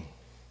game.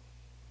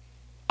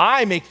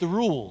 I make the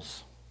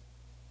rules.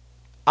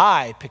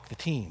 I pick the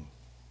team.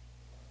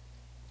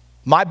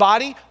 My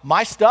body,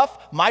 my stuff,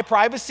 my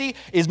privacy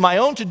is my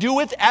own to do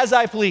with as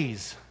I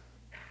please.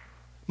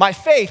 My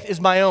faith is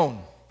my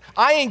own.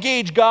 I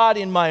engage God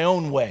in my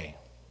own way,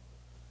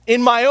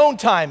 in my own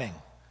timing,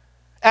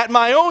 at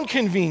my own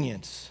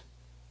convenience.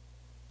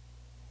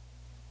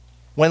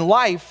 When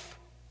life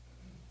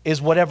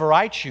is whatever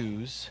I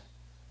choose,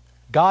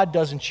 God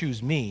doesn't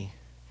choose me,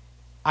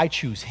 I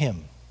choose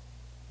Him.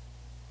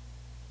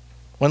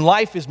 When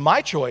life is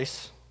my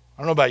choice,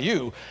 I don't know about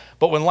you,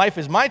 but when life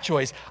is my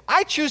choice,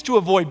 I choose to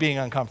avoid being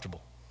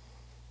uncomfortable.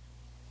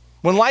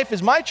 When life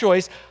is my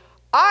choice,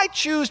 I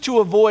choose to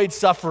avoid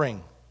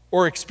suffering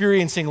or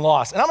experiencing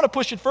loss. And I'm going to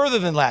push it further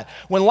than that.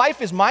 When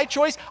life is my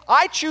choice,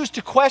 I choose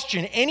to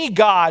question any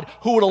God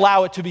who would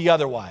allow it to be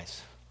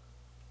otherwise.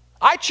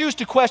 I choose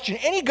to question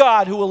any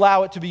God who will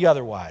allow it to be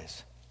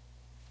otherwise.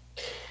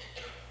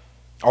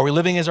 Are we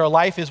living as our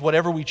life is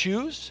whatever we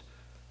choose?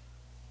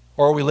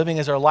 Or are we living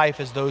as our life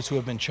as those who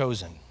have been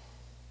chosen?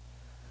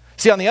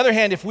 See, on the other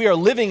hand, if we are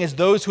living as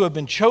those who have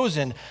been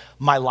chosen,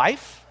 my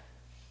life,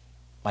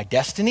 my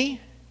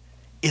destiny,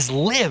 is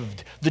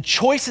lived. The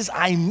choices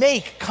I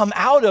make come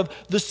out of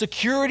the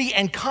security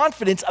and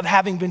confidence of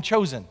having been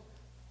chosen.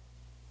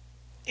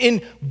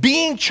 In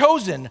being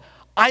chosen,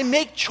 I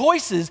make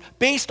choices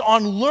based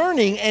on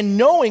learning and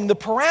knowing the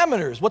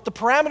parameters, what the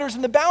parameters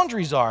and the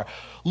boundaries are.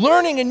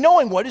 Learning and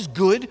knowing what is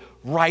good,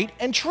 right,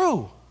 and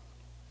true.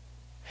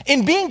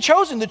 In being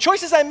chosen, the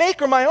choices I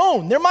make are my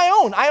own. They're my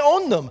own. I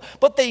own them.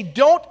 But they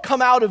don't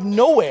come out of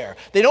nowhere.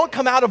 They don't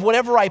come out of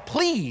whatever I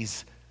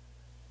please.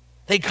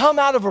 They come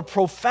out of a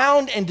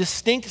profound and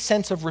distinct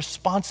sense of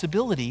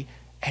responsibility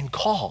and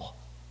call.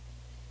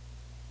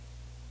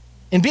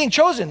 In being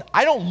chosen,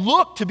 I don't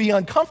look to be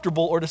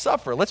uncomfortable or to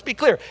suffer. Let's be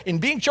clear. In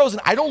being chosen,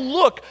 I don't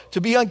look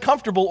to be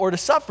uncomfortable or to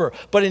suffer.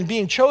 But in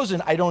being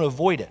chosen, I don't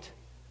avoid it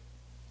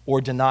or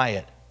deny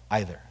it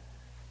either.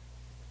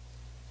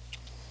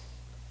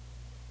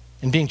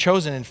 In being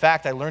chosen, in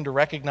fact, I learned to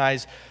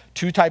recognize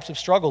two types of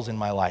struggles in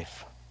my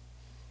life.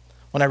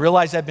 When I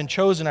realized I've been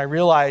chosen, I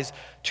realized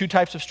two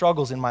types of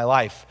struggles in my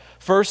life.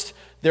 First,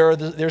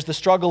 there's the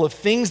struggle of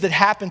things that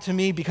happen to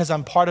me because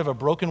I'm part of a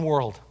broken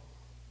world.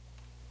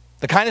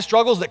 The kind of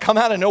struggles that come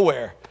out of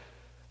nowhere,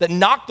 that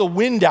knock the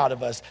wind out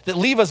of us, that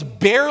leave us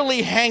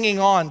barely hanging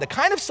on. The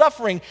kind of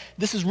suffering,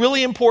 this is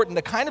really important,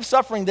 the kind of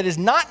suffering that is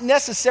not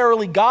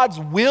necessarily God's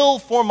will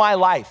for my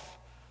life,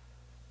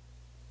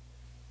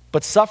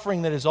 but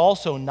suffering that is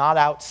also not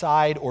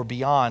outside or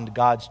beyond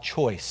God's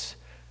choice,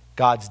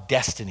 God's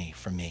destiny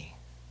for me.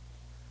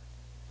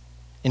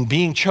 In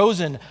being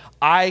chosen,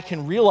 I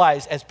can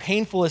realize, as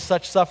painful as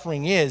such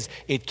suffering is,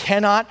 it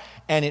cannot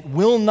and it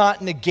will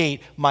not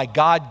negate my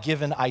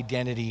God-given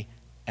identity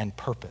and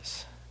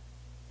purpose.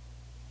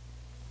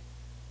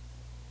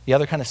 The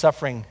other kind of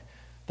suffering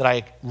that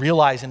I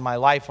realize in my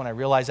life when I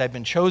realize I've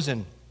been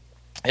chosen,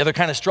 the other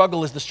kind of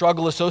struggle is the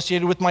struggle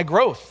associated with my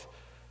growth,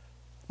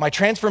 my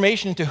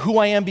transformation into who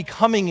I am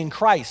becoming in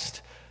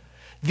Christ.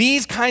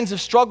 These kinds of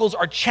struggles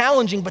are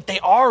challenging, but they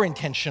are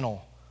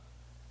intentional.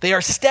 They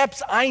are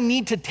steps I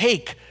need to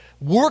take,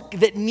 work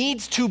that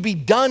needs to be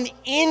done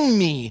in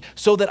me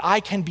so that I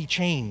can be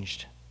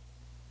changed.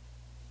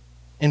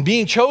 In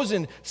being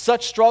chosen,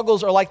 such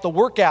struggles are like the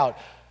workout,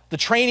 the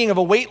training of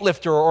a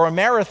weightlifter or a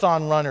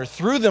marathon runner.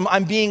 Through them,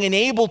 I'm being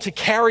enabled to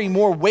carry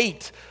more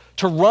weight,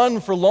 to run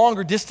for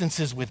longer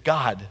distances with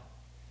God.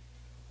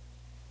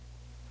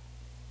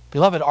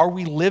 Beloved, are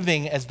we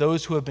living as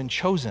those who have been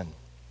chosen?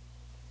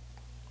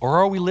 Or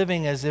are we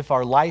living as if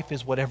our life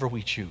is whatever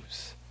we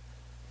choose?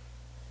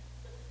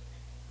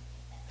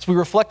 As we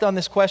reflect on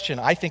this question,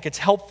 I think it's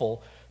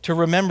helpful to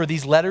remember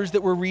these letters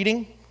that we're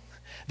reading.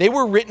 They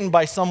were written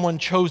by someone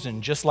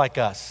chosen just like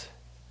us.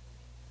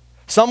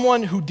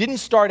 Someone who didn't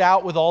start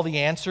out with all the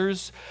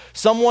answers.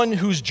 Someone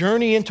whose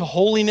journey into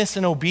holiness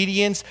and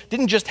obedience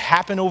didn't just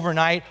happen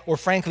overnight or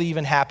frankly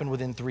even happen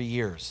within 3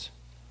 years.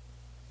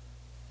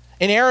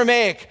 In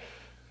Aramaic,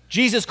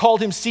 Jesus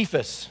called him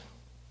Cephas.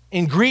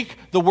 In Greek,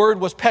 the word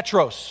was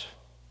Petros.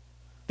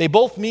 They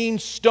both mean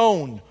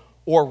stone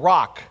or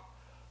rock.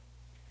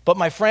 But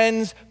my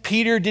friends,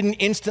 Peter didn't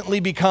instantly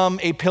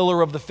become a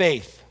pillar of the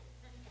faith.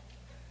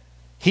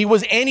 He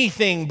was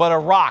anything but a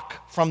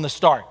rock from the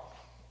start.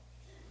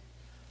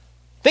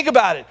 Think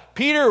about it.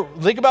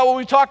 Think about what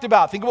we talked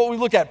about. Think about what we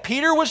looked at.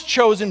 Peter was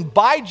chosen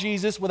by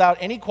Jesus without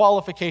any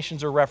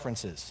qualifications or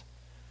references.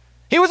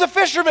 He was a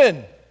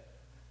fisherman.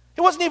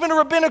 He wasn't even a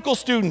rabbinical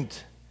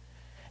student.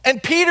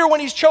 And Peter,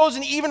 when he's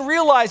chosen, even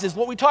realizes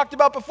what we talked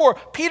about before.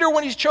 Peter,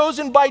 when he's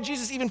chosen by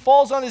Jesus, even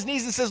falls on his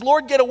knees and says,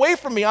 Lord, get away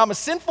from me. I'm a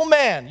sinful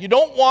man. You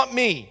don't want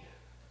me.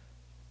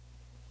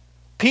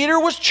 Peter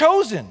was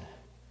chosen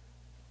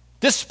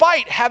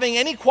despite having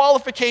any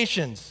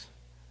qualifications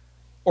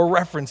or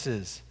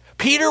references.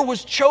 Peter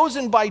was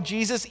chosen by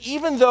Jesus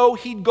even though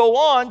he'd go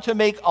on to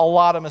make a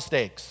lot of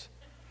mistakes.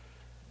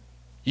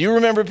 You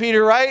remember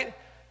Peter, right?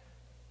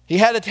 He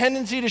had a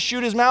tendency to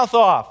shoot his mouth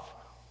off.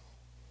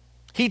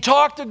 He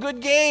talked a good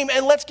game,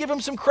 and let's give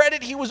him some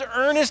credit. He was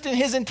earnest in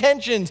his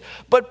intentions.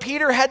 But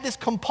Peter had this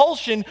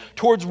compulsion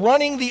towards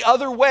running the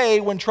other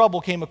way when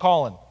trouble came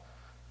a-calling.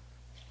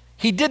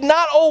 He did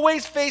not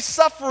always face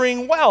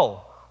suffering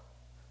well.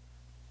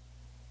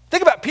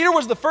 Think about it. Peter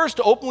was the first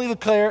to openly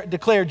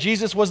declare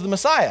Jesus was the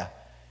Messiah.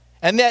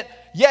 And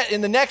yet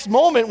in the next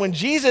moment when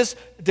Jesus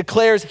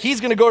declares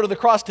he's going to go to the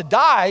cross to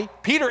die,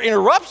 Peter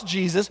interrupts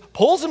Jesus,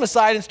 pulls him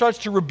aside, and starts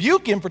to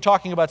rebuke him for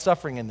talking about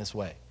suffering in this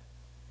way.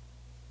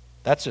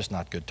 That's just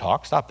not good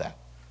talk. Stop that.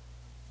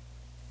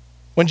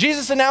 When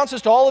Jesus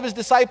announces to all of his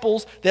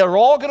disciples they're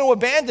all going to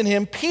abandon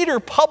him, Peter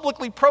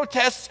publicly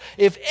protests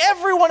if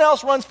everyone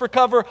else runs for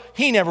cover,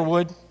 he never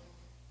would.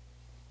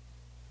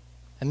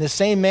 And this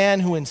same man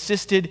who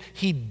insisted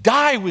he'd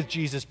die with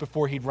Jesus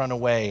before he'd run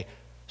away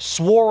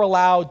swore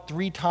aloud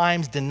 3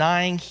 times,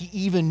 denying he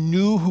even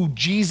knew who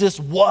Jesus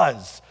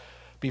was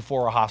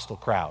before a hostile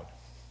crowd.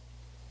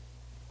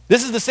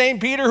 This is the same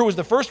Peter who was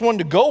the first one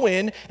to go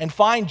in and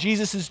find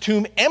Jesus'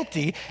 tomb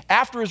empty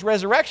after his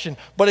resurrection.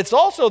 But it's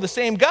also the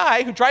same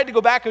guy who tried to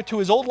go back to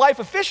his old life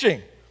of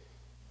fishing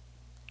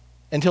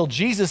until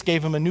Jesus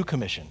gave him a new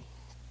commission.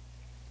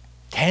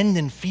 Tend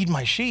and feed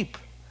my sheep.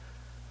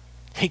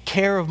 Take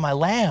care of my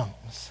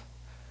lambs.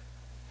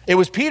 It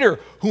was Peter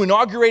who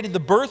inaugurated the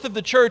birth of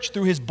the church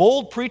through his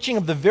bold preaching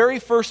of the very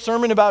first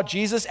sermon about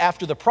Jesus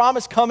after the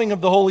promised coming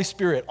of the Holy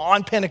Spirit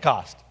on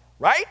Pentecost,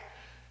 right?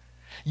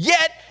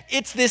 Yet,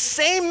 it's this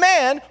same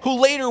man who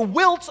later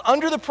wilts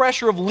under the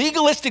pressure of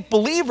legalistic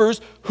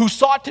believers who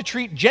sought to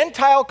treat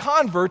Gentile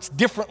converts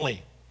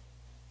differently.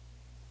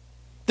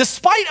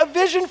 Despite a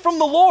vision from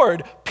the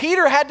Lord,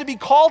 Peter had to be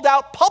called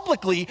out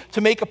publicly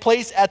to make a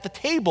place at the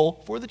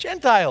table for the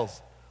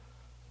Gentiles.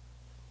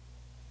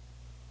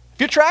 If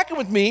you're tracking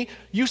with me,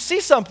 you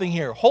see something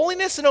here.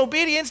 Holiness and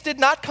obedience did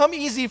not come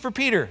easy for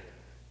Peter.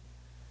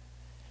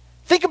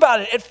 Think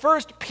about it. At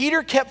first,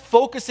 Peter kept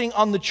focusing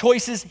on the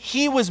choices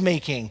he was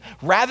making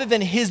rather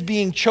than his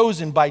being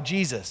chosen by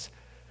Jesus.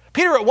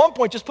 Peter at one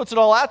point just puts it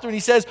all out there and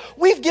he says,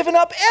 "We've given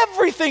up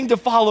everything to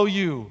follow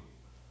you."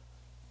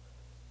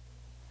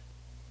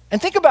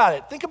 And think about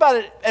it. Think about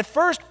it. At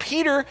first,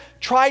 Peter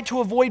tried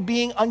to avoid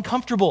being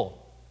uncomfortable.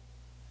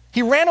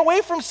 He ran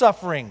away from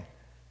suffering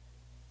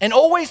and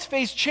always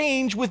faced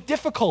change with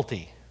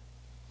difficulty.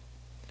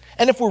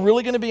 And if we're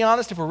really going to be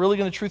honest, if we're really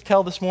going to truth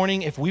tell this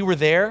morning, if we were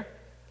there,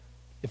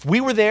 we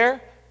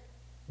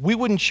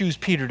wouldn't choose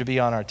Peter to be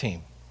on our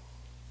team,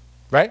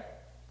 right?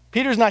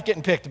 Peter's not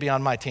getting picked to be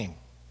on my team.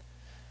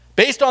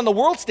 Based on the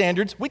world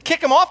standards, we'd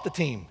kick him off the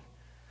team.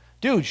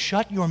 Dude,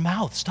 shut your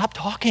mouth. Stop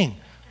talking.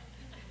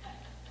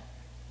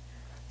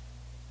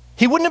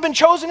 He wouldn't have been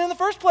chosen in the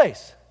first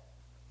place.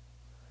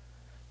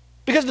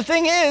 Because the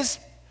thing is,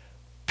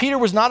 Peter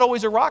was not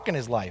always a rock in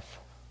his life.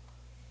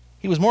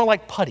 He was more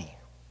like putty,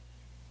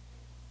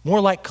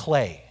 more like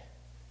clay.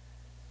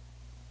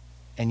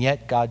 And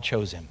yet God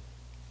chose him.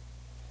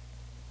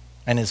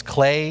 And as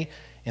clay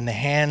in the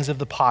hands of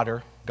the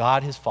potter,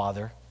 God his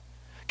Father,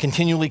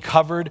 continually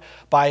covered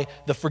by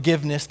the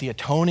forgiveness, the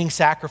atoning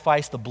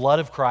sacrifice, the blood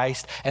of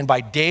Christ, and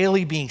by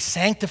daily being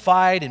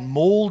sanctified and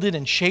molded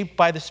and shaped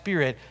by the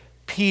Spirit,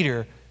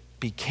 Peter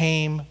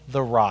became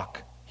the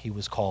rock he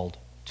was called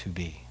to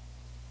be.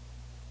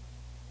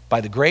 By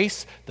the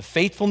grace, the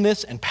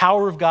faithfulness, and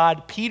power of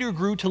God, Peter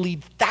grew to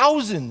lead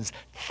thousands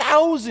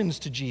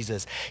to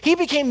Jesus. He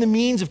became the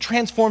means of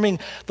transforming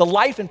the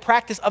life and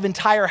practice of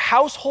entire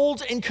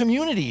households and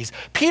communities.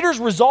 Peter's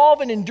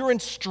resolve and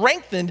endurance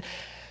strengthened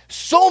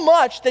so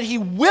much that he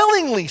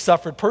willingly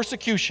suffered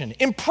persecution,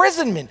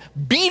 imprisonment,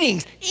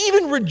 beatings,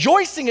 even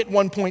rejoicing at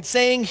one point,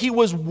 saying he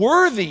was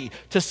worthy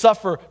to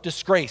suffer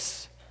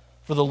disgrace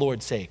for the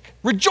Lord's sake.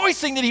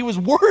 Rejoicing that he was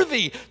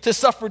worthy to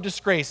suffer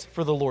disgrace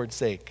for the Lord's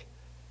sake.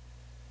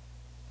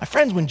 My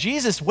friends, when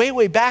Jesus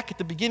way back at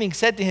the beginning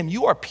said to him,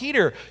 "You are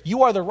Peter,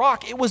 you are the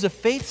rock," it was a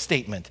faith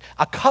statement,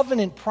 a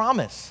covenant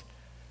promise.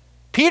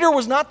 Peter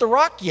was not the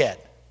rock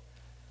yet.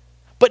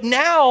 But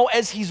now,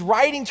 as he's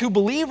writing to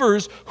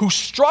believers who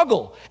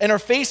struggle and are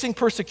facing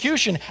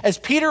persecution, as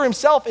Peter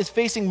himself is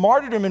facing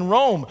martyrdom in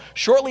Rome,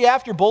 shortly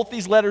after both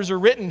these letters are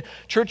written,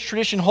 church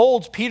tradition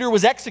holds Peter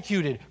was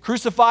executed,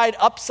 crucified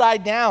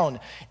upside down.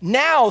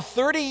 Now,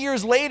 30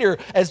 years later,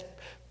 as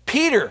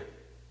Peter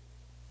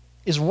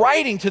is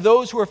writing to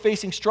those who are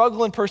facing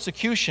struggle and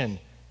persecution,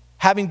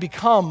 having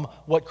become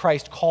what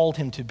Christ called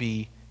him to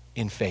be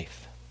in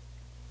faith.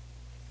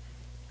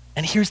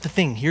 And here's the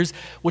thing. Here's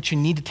what you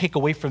need to take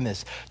away from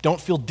this.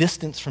 Don't feel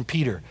distance from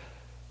Peter.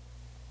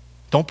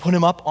 Don't put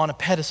him up on a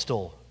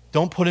pedestal.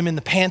 Don't put him in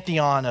the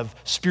pantheon of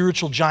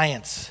spiritual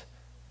giants.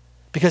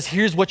 Because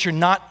here's what you're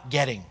not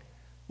getting.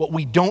 What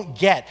we don't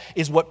get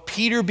is what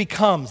Peter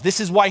becomes. This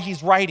is why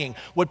he's writing.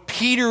 What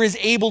Peter is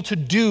able to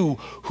do,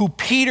 who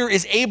Peter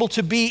is able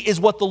to be,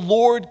 is what the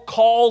Lord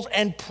calls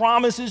and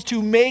promises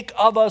to make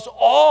of us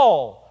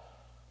all.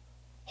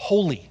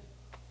 Holy,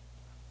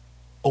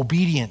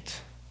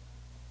 obedient,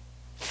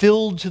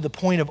 filled to the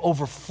point of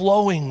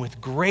overflowing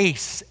with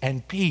grace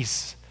and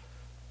peace.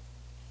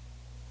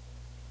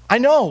 I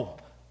know.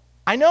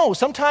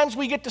 Sometimes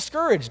we get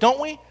discouraged, don't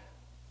we?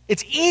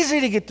 It's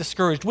easy to get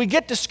discouraged. We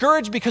get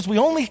discouraged because we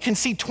only can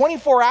see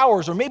 24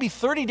 hours or maybe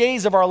 30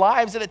 days of our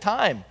lives at a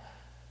time.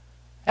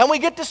 And we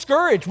get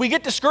discouraged. We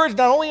get discouraged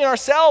not only in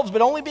ourselves,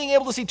 but only being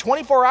able to see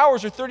 24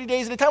 hours or 30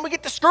 days at a time. We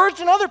get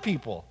discouraged in other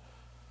people.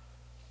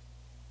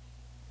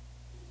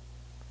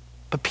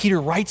 But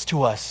Peter writes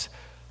to us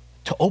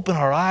to open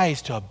our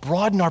eyes, to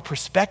broaden our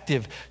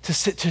perspective,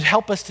 to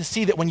help us to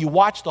see that when you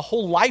watch the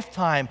whole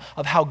lifetime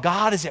of how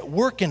God is at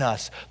work in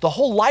us, the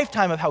whole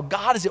lifetime of how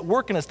God is at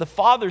work in us, the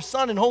Father,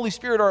 Son, and Holy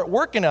Spirit are at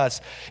work in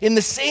us in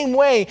the same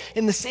way,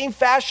 in the same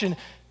fashion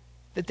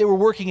that they were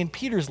working in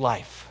Peter's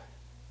life.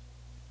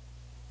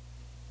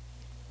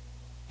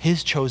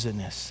 His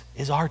chosenness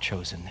is our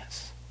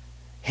chosenness.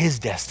 His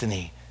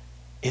destiny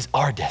is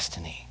our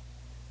destiny.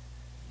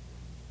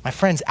 My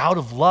friends, out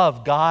of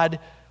love, God,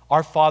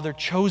 our Father,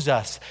 chose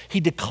us. He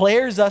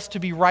declares us to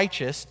be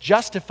righteous,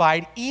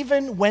 justified,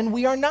 even when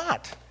we are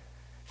not.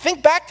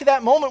 Think back to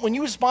that moment when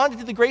you responded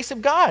to the grace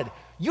of God.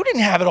 You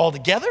didn't have it all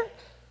together.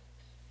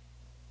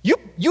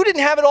 You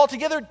didn't have it all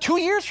together 2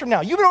 years from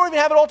now. You don't even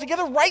have it all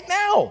together right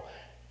now.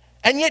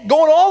 And yet,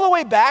 going all the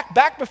way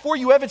back before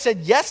you ever said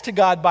yes to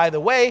God, by the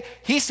way,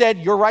 He said,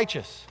 you're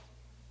righteous.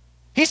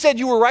 He said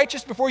you were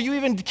righteous before you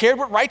even cared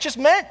what righteous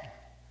meant.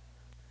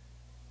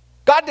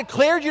 God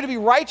declared you to be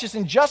righteous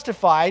and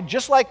justified,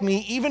 just like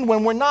me, even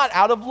when we're not,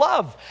 out of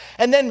love.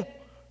 And then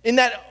in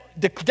that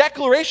the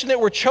declaration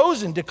that we're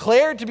chosen,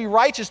 declared to be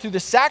righteous through the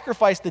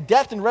sacrifice, the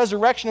death, and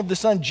resurrection of the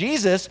Son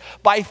Jesus,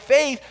 by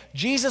faith,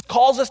 Jesus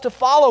calls us to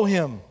follow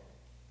Him.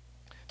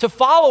 To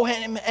follow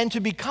Him and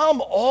to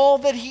become all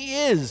that He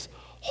is,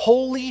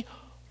 holy,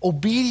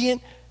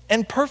 obedient,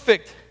 and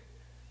perfect.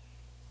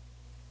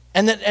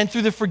 And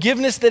through the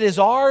forgiveness that is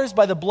ours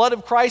by the blood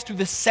of Christ, through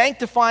the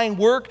sanctifying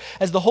work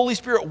as the Holy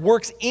Spirit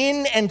works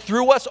in and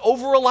through us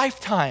over a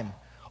lifetime.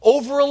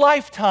 Over a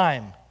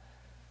lifetime.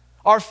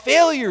 Our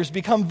failures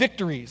become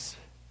victories.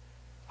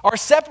 Our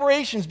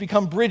separations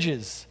become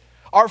bridges.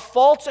 Our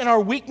faults and our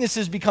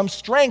weaknesses become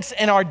strengths,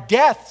 and our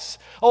deaths,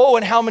 oh,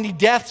 and how many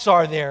deaths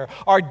are there?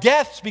 Our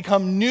deaths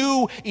become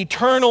new,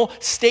 eternal,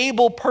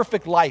 stable,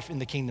 perfect life in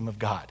the kingdom of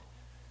God.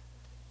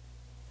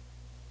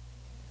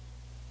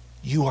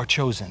 You are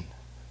chosen.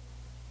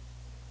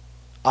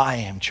 I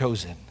am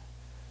chosen.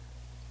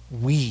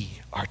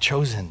 We are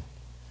chosen.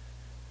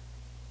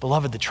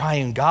 Beloved, the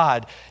triune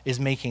God is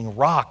making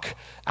rock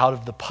out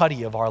of the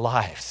putty of our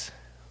lives.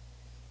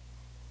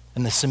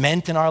 And the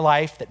cement in our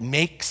life that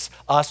makes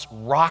us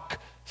rock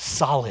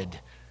solid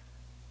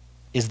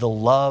is the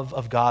love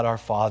of God our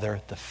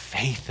Father, the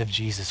faith of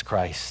Jesus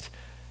Christ,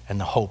 and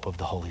the hope of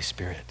the Holy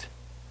Spirit.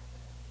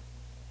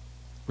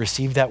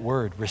 Receive that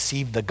word.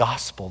 Receive the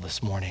gospel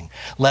this morning.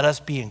 Let us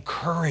be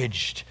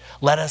encouraged.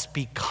 Let us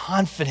be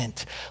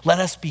confident. Let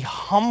us be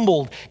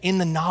humbled in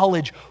the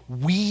knowledge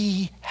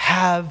we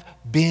have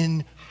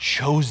been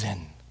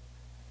chosen.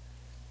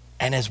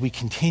 And as we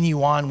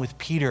continue on with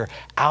Peter,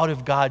 out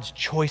of God's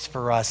choice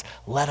for us,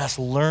 let us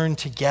learn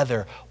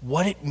together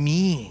what it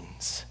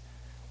means,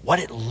 what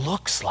it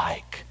looks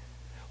like,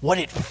 what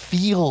it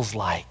feels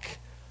like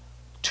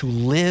to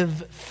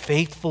live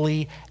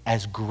faithfully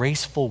as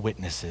graceful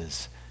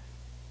witnesses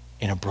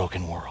in a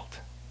broken world.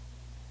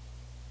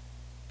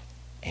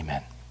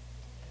 Amen.